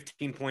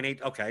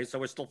 115.8. Okay, so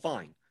we're still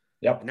fine.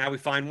 Yep. And now we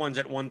find ones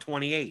at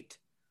 128,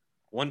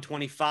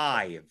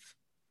 125.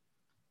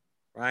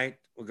 Right?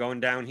 We're going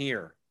down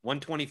here.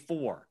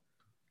 124.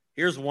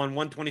 Here's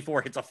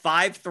 124. It's a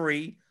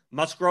 5-3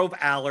 Musgrove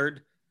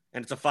Allard,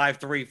 and it's a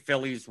 5-3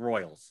 Phillies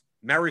Royals.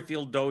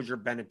 Merrifield, Dozier,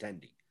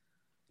 Benintendi.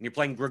 And you're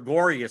playing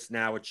Gregorius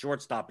now at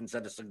shortstop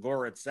instead of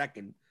Segura at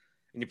second.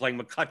 And you're playing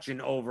McCutchen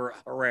over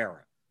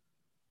Herrera.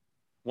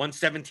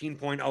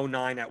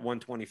 117.09 at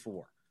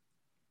 124.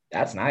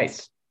 That's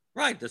nice.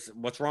 Right.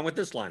 What's wrong with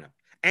this lineup?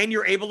 And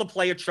you're able to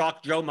play a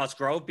chalk Joe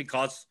Musgrove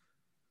because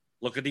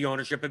look at the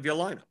ownership of your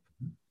lineup.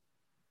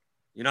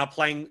 You're not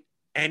playing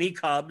any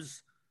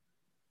Cubs,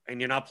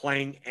 and you're not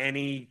playing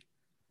any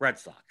Red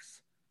Sox.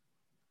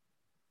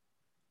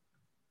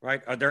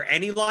 Right? Are there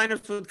any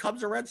lineups with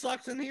Cubs or Red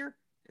Sox in here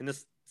in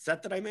this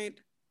set that I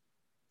made?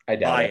 I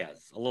doubt it.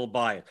 A little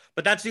bias.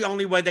 But that's the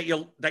only way that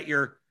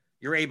you're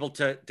able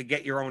to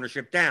get your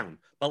ownership down.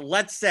 But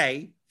let's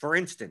say, for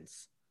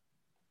instance,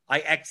 I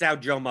X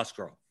out Joe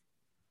Musgrove.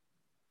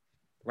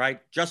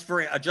 Right? Just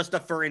a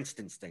for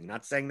instance thing.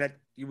 Not saying that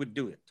you would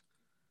do it.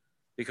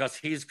 Because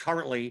he's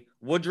currently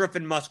Woodruff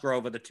and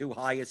Musgrove are the two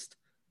highest.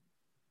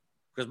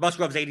 Because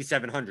Musgrove's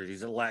 8,700. He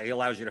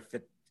allows you to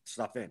fit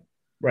stuff in.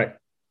 Right.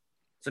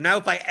 So now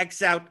if I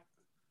X out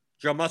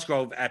Joe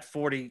Musgrove at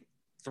 43%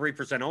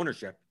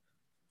 ownership,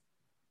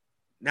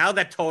 now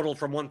that total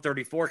from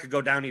 134 could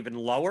go down even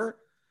lower,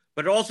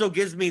 but it also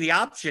gives me the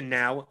option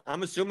now.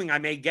 I'm assuming I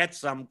may get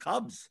some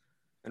Cubs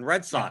and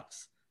Red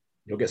Sox.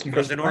 You'll get some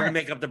because in order to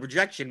make up the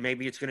projection,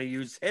 maybe it's going to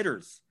use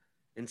hitters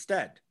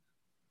instead.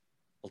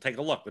 We'll take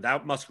a look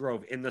without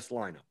Musgrove in this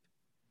lineup.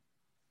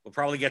 We'll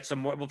probably get some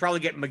more. We'll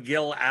probably get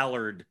McGill,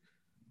 Allard,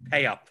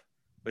 pay up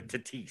with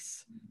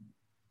Tatis.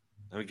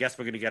 I guess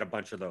we're going to get a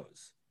bunch of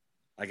those.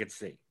 I could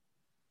see.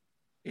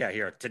 Yeah,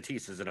 here,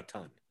 Tatis is in a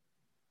ton.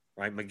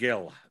 Right,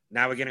 McGill.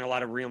 Now we're getting a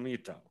lot of Real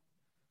Muto.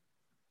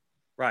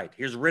 Right,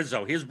 here's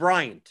Rizzo. Here's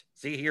Bryant.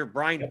 See here,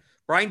 Bryant.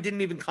 Bryant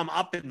didn't even come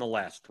up in the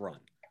last run.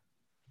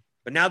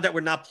 But now that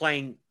we're not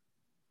playing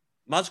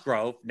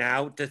Musgrove,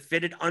 now to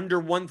fit it under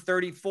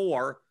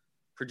 134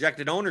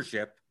 projected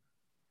ownership,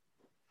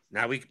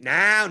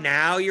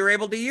 now you're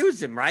able to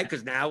use him, right?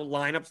 Because now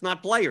lineup's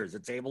not players.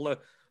 It's able to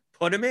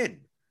put him in.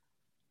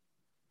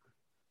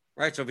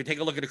 Right, so if you take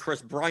a look at the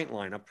Chris Bryant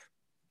lineup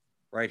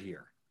right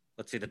here.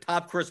 Let's see, the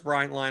top Chris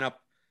Bryant lineup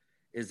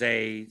is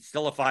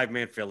still a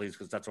 5-man Phillies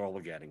because that's all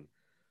we're getting.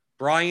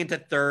 Bryant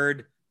at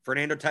third,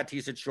 Fernando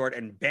Tatis at short,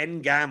 and Ben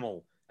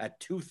Gamel at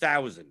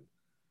 2,000.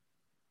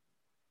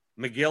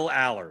 McGill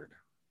Allard,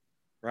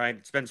 right?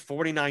 It spends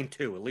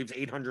 49.2. It leaves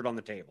 800 on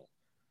the table.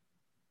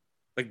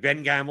 But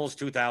Ben Gamel's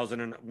 2,000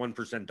 and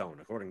 1% own,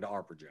 according to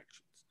our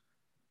projections.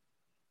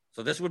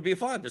 So this would be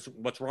fun.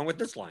 What's wrong with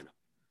this lineup?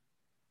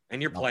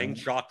 And you're playing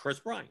chalk Chris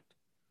Bryant.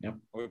 Yep.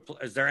 Or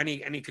is there any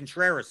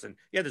Contreras? And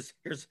I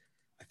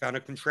found a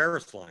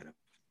Contreras lineup.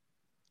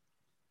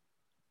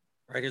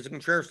 Right, here's a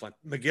Contreras lineup.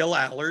 McGill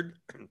Allard,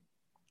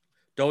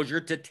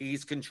 Dozier,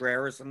 Tatis,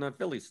 Contreras, and the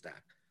Phillies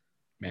stack.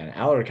 Man,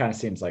 Allard kind of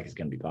seems like he's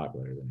going to be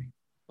popular, doesn't he?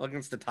 Well,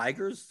 against the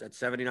Tigers at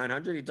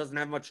 7,900, he doesn't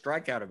have much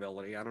strikeout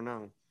ability. I don't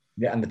know.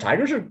 Yeah, and the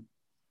Tigers are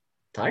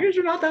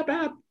not that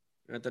bad.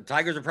 The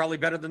Tigers are probably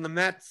better than the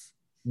Mets.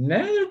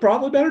 No, they're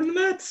probably better than the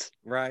Mets.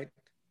 Right.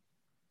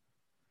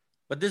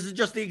 But this is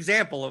just the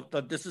example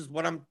of this is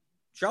what I'm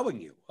showing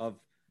you of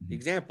the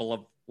example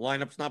of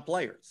lineups, not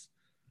players.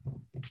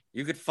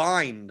 You could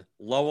find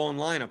low-owned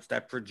lineups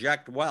that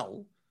project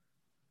well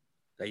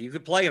that you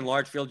could play in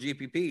large field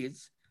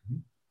GPPs.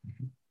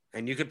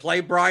 And you could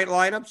play Bryant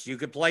lineups. You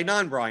could play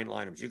non-Bryant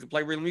lineups. You could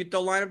play Real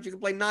Muto lineups. You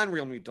could play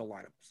non-Real Muto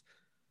lineups.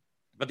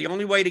 But the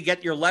only way to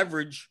get your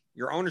leverage,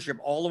 your ownership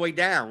all the way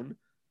down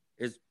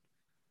is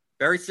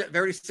very,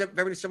 very,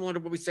 very similar to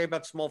what we say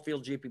about small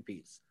field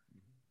GPPs.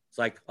 It's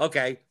like,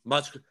 okay,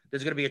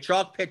 there's going to be a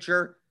chalk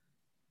pitcher,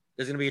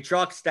 there's going to be a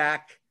chalk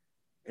stack,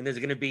 and there's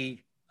going to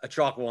be a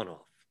chalk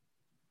one-off.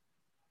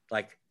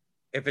 Like,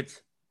 if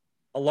it's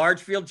a large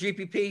field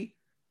GPP,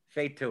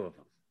 fade 2 of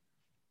them.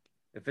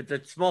 If it's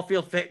a small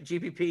field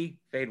GPP,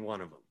 fade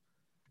 1 of them.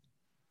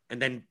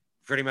 And then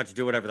pretty much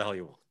do whatever the hell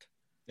you want.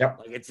 Yep.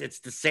 Like it's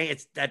the same.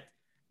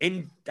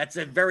 That's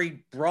a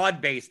very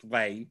broad-based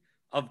way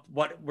of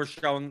what we're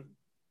showing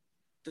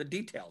the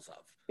details of.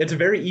 It's a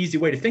very easy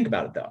way to think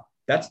about it, though.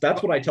 That's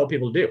what I tell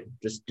people to do.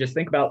 Just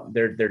think about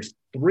there's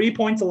 3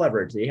 points of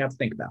leverage that you have to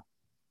think about.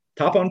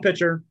 Top owned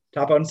pitcher,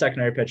 top owned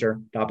secondary pitcher,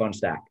 top owned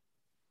stack.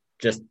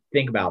 Just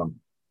think about them.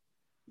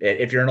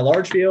 If you're in a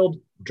large field,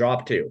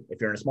 drop 2.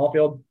 If you're in a small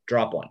field,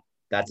 drop 1.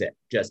 That's it.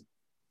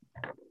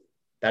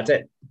 That's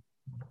it.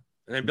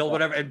 And then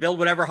build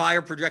whatever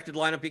higher projected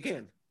lineup you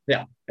can.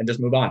 Yeah. And just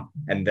move on.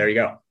 And there you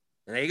go.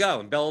 And there you go.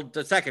 And build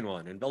the second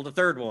one and build a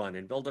third one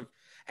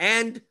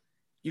and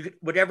you could,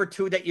 whatever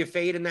 2 that you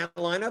fade in that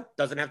lineup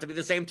doesn't have to be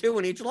the same 2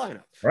 in each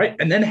lineup. Right.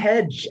 And then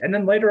hedge. And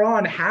then later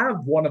on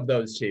have one of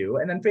those 2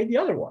 and then fade the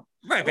other one.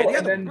 Right. Fade the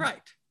other one.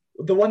 Right.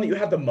 The one that you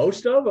have the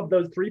most of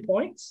those 3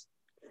 points,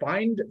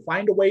 find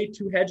a way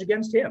to hedge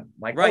against him.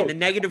 Like, right. The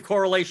negative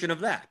correlation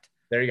of that.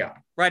 There you go.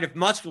 Right.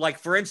 If like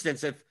for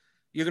instance, if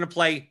you're going to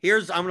play,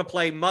 I'm going to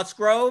play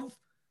Musgrove.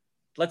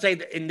 Let's say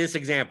in this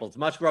example, it's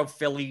Musgrove,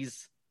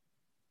 Phillies,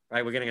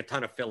 right? We're getting a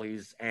ton of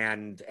Phillies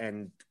and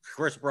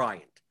Chris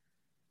Bryant.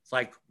 It's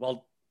like,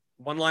 well,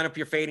 one lineup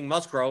you're fading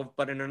Musgrove,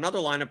 but in another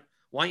lineup,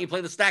 why don't you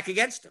play the stack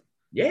against him?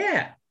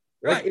 Yeah.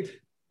 Right.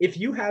 Like if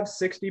you have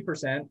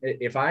 60%,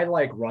 if I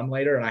run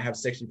later and I have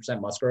 60%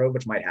 Musgrove,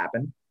 which might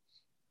happen,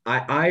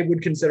 I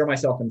would consider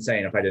myself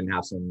insane if I didn't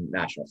have some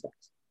national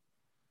stacks.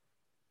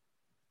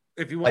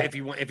 If you want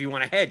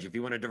to hedge, if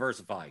you want to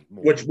diversify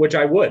more. Which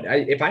I would.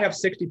 If I have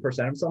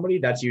 60% of somebody,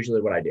 that's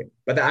usually what I do.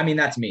 But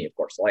that's me, of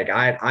course. Like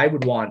I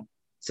would want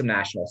some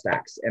national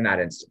stacks in that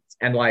instance.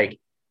 And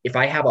if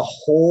I have a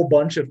whole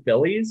bunch of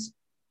Phillies,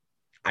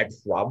 I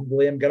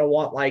probably am going to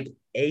want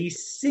a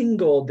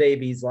single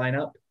Davies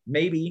lineup,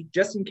 maybe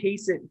just in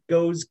case it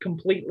goes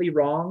completely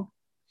wrong.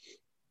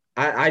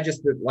 I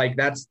just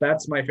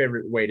that's my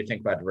favorite way to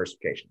think about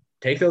diversification.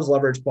 Take those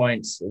leverage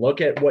points,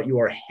 look at what you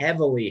are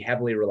heavily,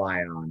 heavily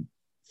relying on,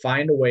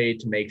 find a way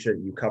to make sure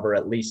that you cover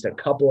at least a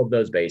couple of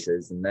those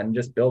bases, and then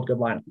just build good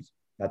lineups.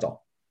 That's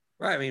all.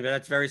 Right. I mean,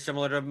 that's very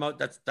similar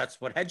to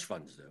that's what hedge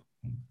funds do.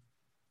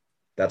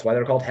 That's why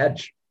they're called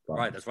hedge funds.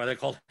 Right. That's why they're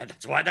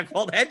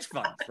called hedge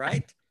funds.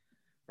 Right.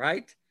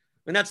 Right.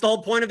 And that's the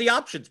whole point of the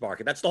options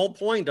market. That's the whole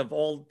point of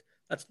all.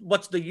 That's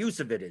what's the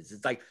use of it is.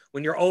 It's like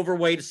when you're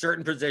overweight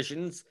certain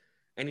positions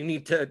and you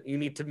need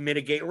to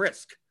mitigate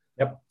risk.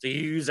 Yep. So you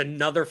use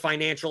another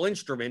financial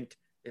instrument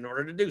in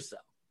order to do so.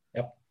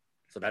 Yep.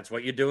 So that's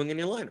what you're doing in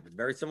your lineup. It's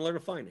very similar to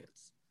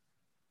finance.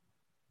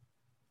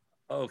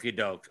 Okie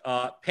doke.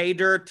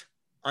 Paydirt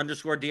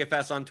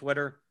 _DFS on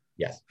Twitter.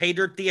 Yes.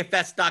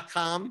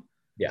 PaydirtDFS.com.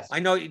 Yes. I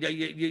know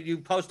you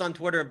post on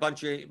Twitter a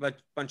bunch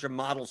of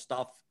model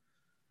stuff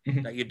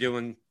that you're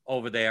doing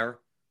over there.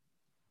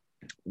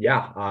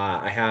 Yeah.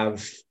 I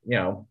have,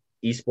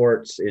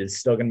 esports is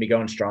still going to be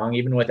going strong,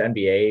 even with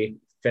NBA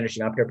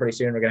finishing up here pretty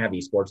soon. We're going to have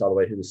esports all the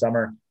way through the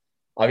summer.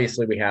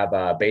 Obviously, we have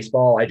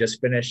baseball. I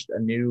just finished a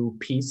new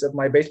piece of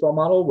my baseball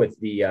model with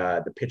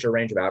the pitcher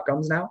range of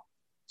outcomes now.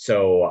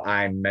 So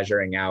I'm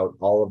measuring out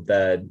all of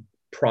the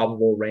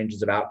probable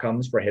ranges of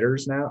outcomes for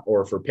hitters now,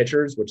 or for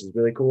pitchers, which is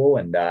really cool.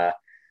 And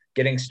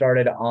getting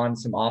started on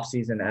some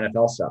off-season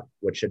NFL stuff,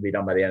 which should be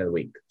done by the end of the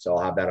week. So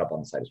I'll have that up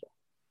on the site as well.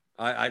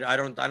 I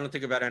don't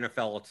think about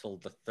NFL until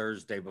the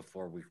Thursday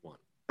before week 1.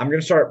 I'm going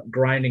to start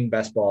grinding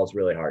best balls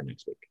really hard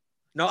next week.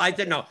 No, I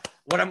didn't know.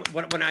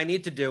 What I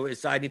need to do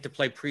is I need to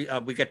play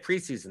we get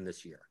preseason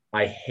this year.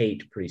 I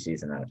hate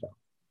preseason NFL.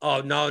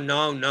 Oh,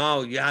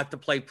 no. You have to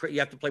play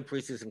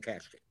preseason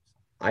cash games.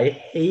 I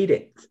hate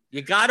it.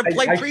 You got to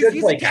play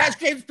preseason cash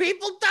games.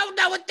 People don't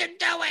know what they're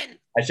doing.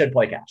 I should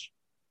play cash.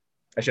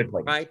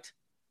 Right.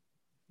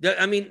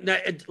 I mean,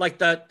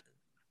 the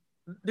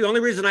only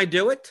reason I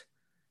do it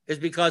is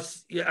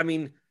because, I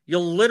mean,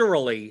 there'll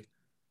literally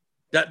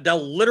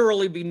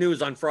be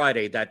news on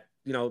Friday that,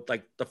 you know,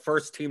 like the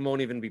first team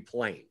won't even be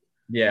playing.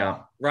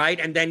 Yeah. Right.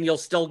 And then you'll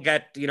still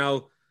get, you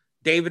know,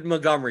 David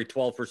Montgomery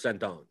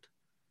 12% owned.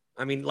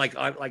 I mean,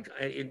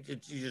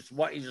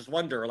 you just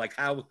wonder like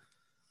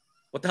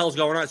what the hell's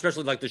going on,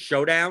 especially like the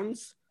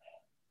showdowns.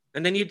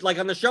 And then you'd like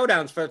on the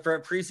showdowns for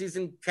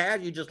preseason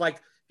cash, you just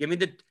like, give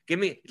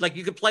me like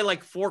you could play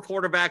like 4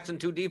 quarterbacks and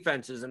 2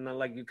 defenses and then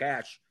like you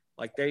cash.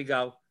 Like, there you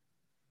go.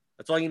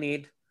 That's all you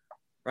need.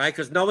 Right?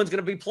 Because no one's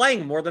going to be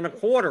playing more than a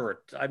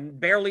quarter. I'm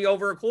barely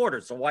over a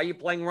quarter. So why are you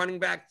playing running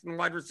backs and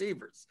wide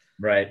receivers?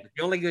 Right.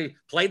 You only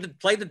play the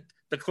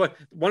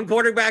one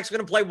quarterback's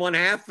going to play one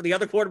half, the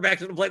other quarterback's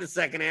going to play the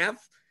second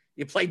half.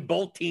 You play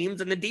both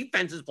teams, and the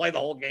defenses play the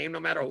whole game, no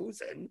matter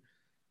who's in.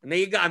 And there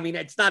you go. I mean,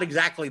 it's not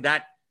exactly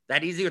that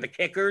easy with the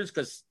kickers,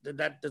 because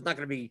there's not going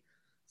to be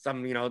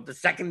some, you know, the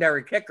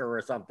secondary kicker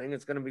or something.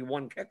 It's going to be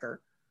one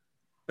kicker.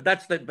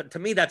 But to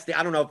me, I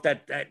don't know if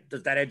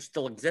does that edge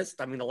still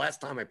exist? I mean, the last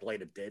time I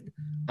played it did.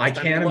 I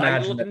can't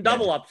imagine. Looking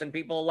double ups and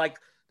people like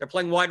they're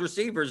playing wide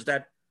receivers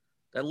that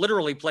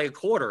literally play a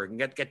quarter and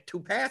get 2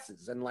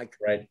 passes and like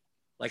right.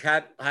 Like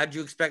how'd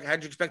you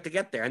expect to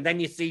get there? And then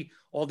you see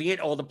all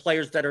the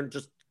players that are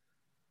just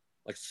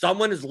like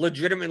someone is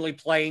legitimately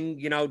playing,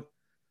 you know,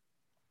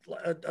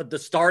 the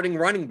starting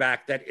running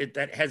back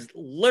that has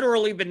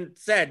literally been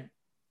said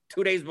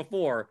 2 days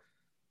before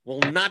will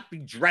not be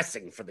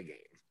dressing for the game.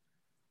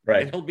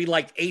 Right. And he'll be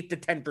like 8 to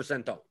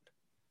 10% owned.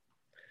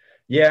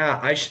 Yeah,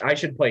 I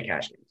should play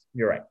cash games.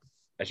 You're right.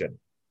 I should.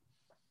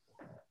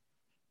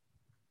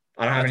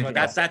 I don't have anything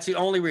else. That's the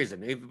only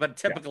reason. But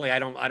typically, yeah.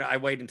 I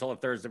wait until a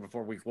Thursday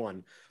before week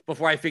 1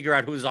 before I figure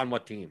out who's on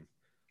what team.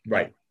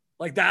 Right.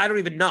 Like that, I don't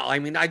even know. I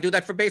mean, I do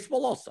that for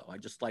baseball also. I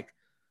just like,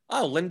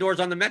 oh, Lindor's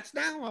on the Mets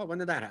now? Oh, when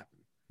did that happen?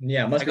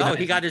 Yeah, must be nice.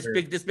 He got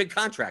this big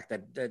contract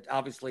that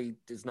obviously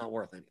is not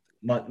worth anything.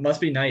 Must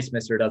be nice,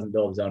 Mr. doesn't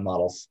build his own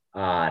models.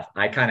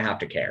 I kind of have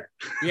to care.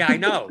 Yeah, I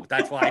know.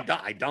 That's why I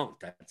don't.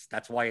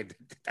 That's why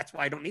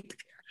I don't need to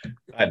care.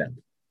 I know.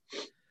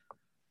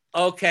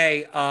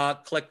 Okay,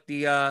 click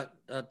the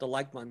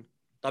like button,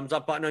 thumbs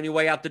up button on your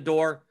way out the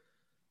door.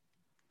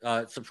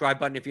 Subscribe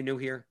button if you're new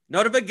here.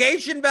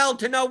 Notification bell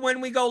to know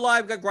when we go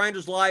live. Got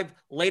Grinders live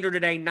later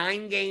today.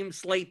 9-game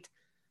slate.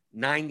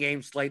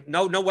 9-game slate.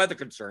 No weather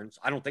concerns.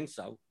 I don't think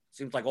so.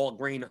 Seems like all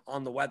green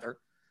on the weather.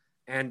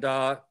 And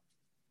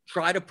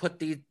try to put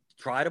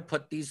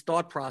these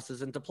thought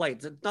processes into play.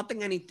 It's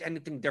nothing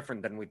anything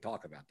different than we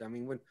talk about. I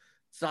mean,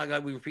 it's not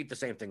like we repeat the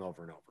same thing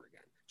over and over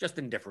again, just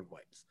in different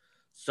ways.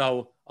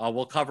 So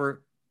we'll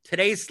cover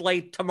today's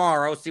slate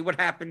tomorrow. See what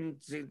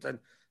happens.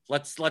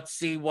 Let's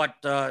see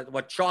what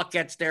chalk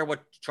gets there,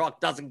 what chalk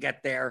doesn't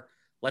get there.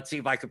 Let's see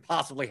if I could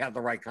possibly have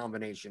the right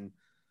combination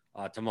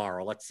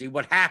tomorrow. Let's see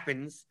what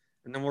happens,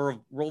 and then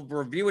we'll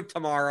review it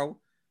tomorrow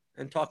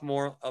and talk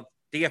more of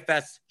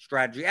DFS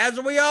strategy, as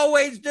we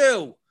always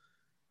do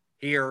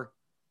here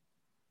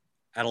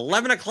at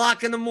 11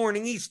 o'clock in the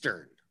morning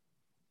Eastern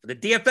for the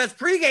DFS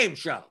pregame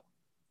show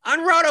on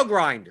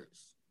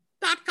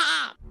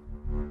RotoGrinders.com.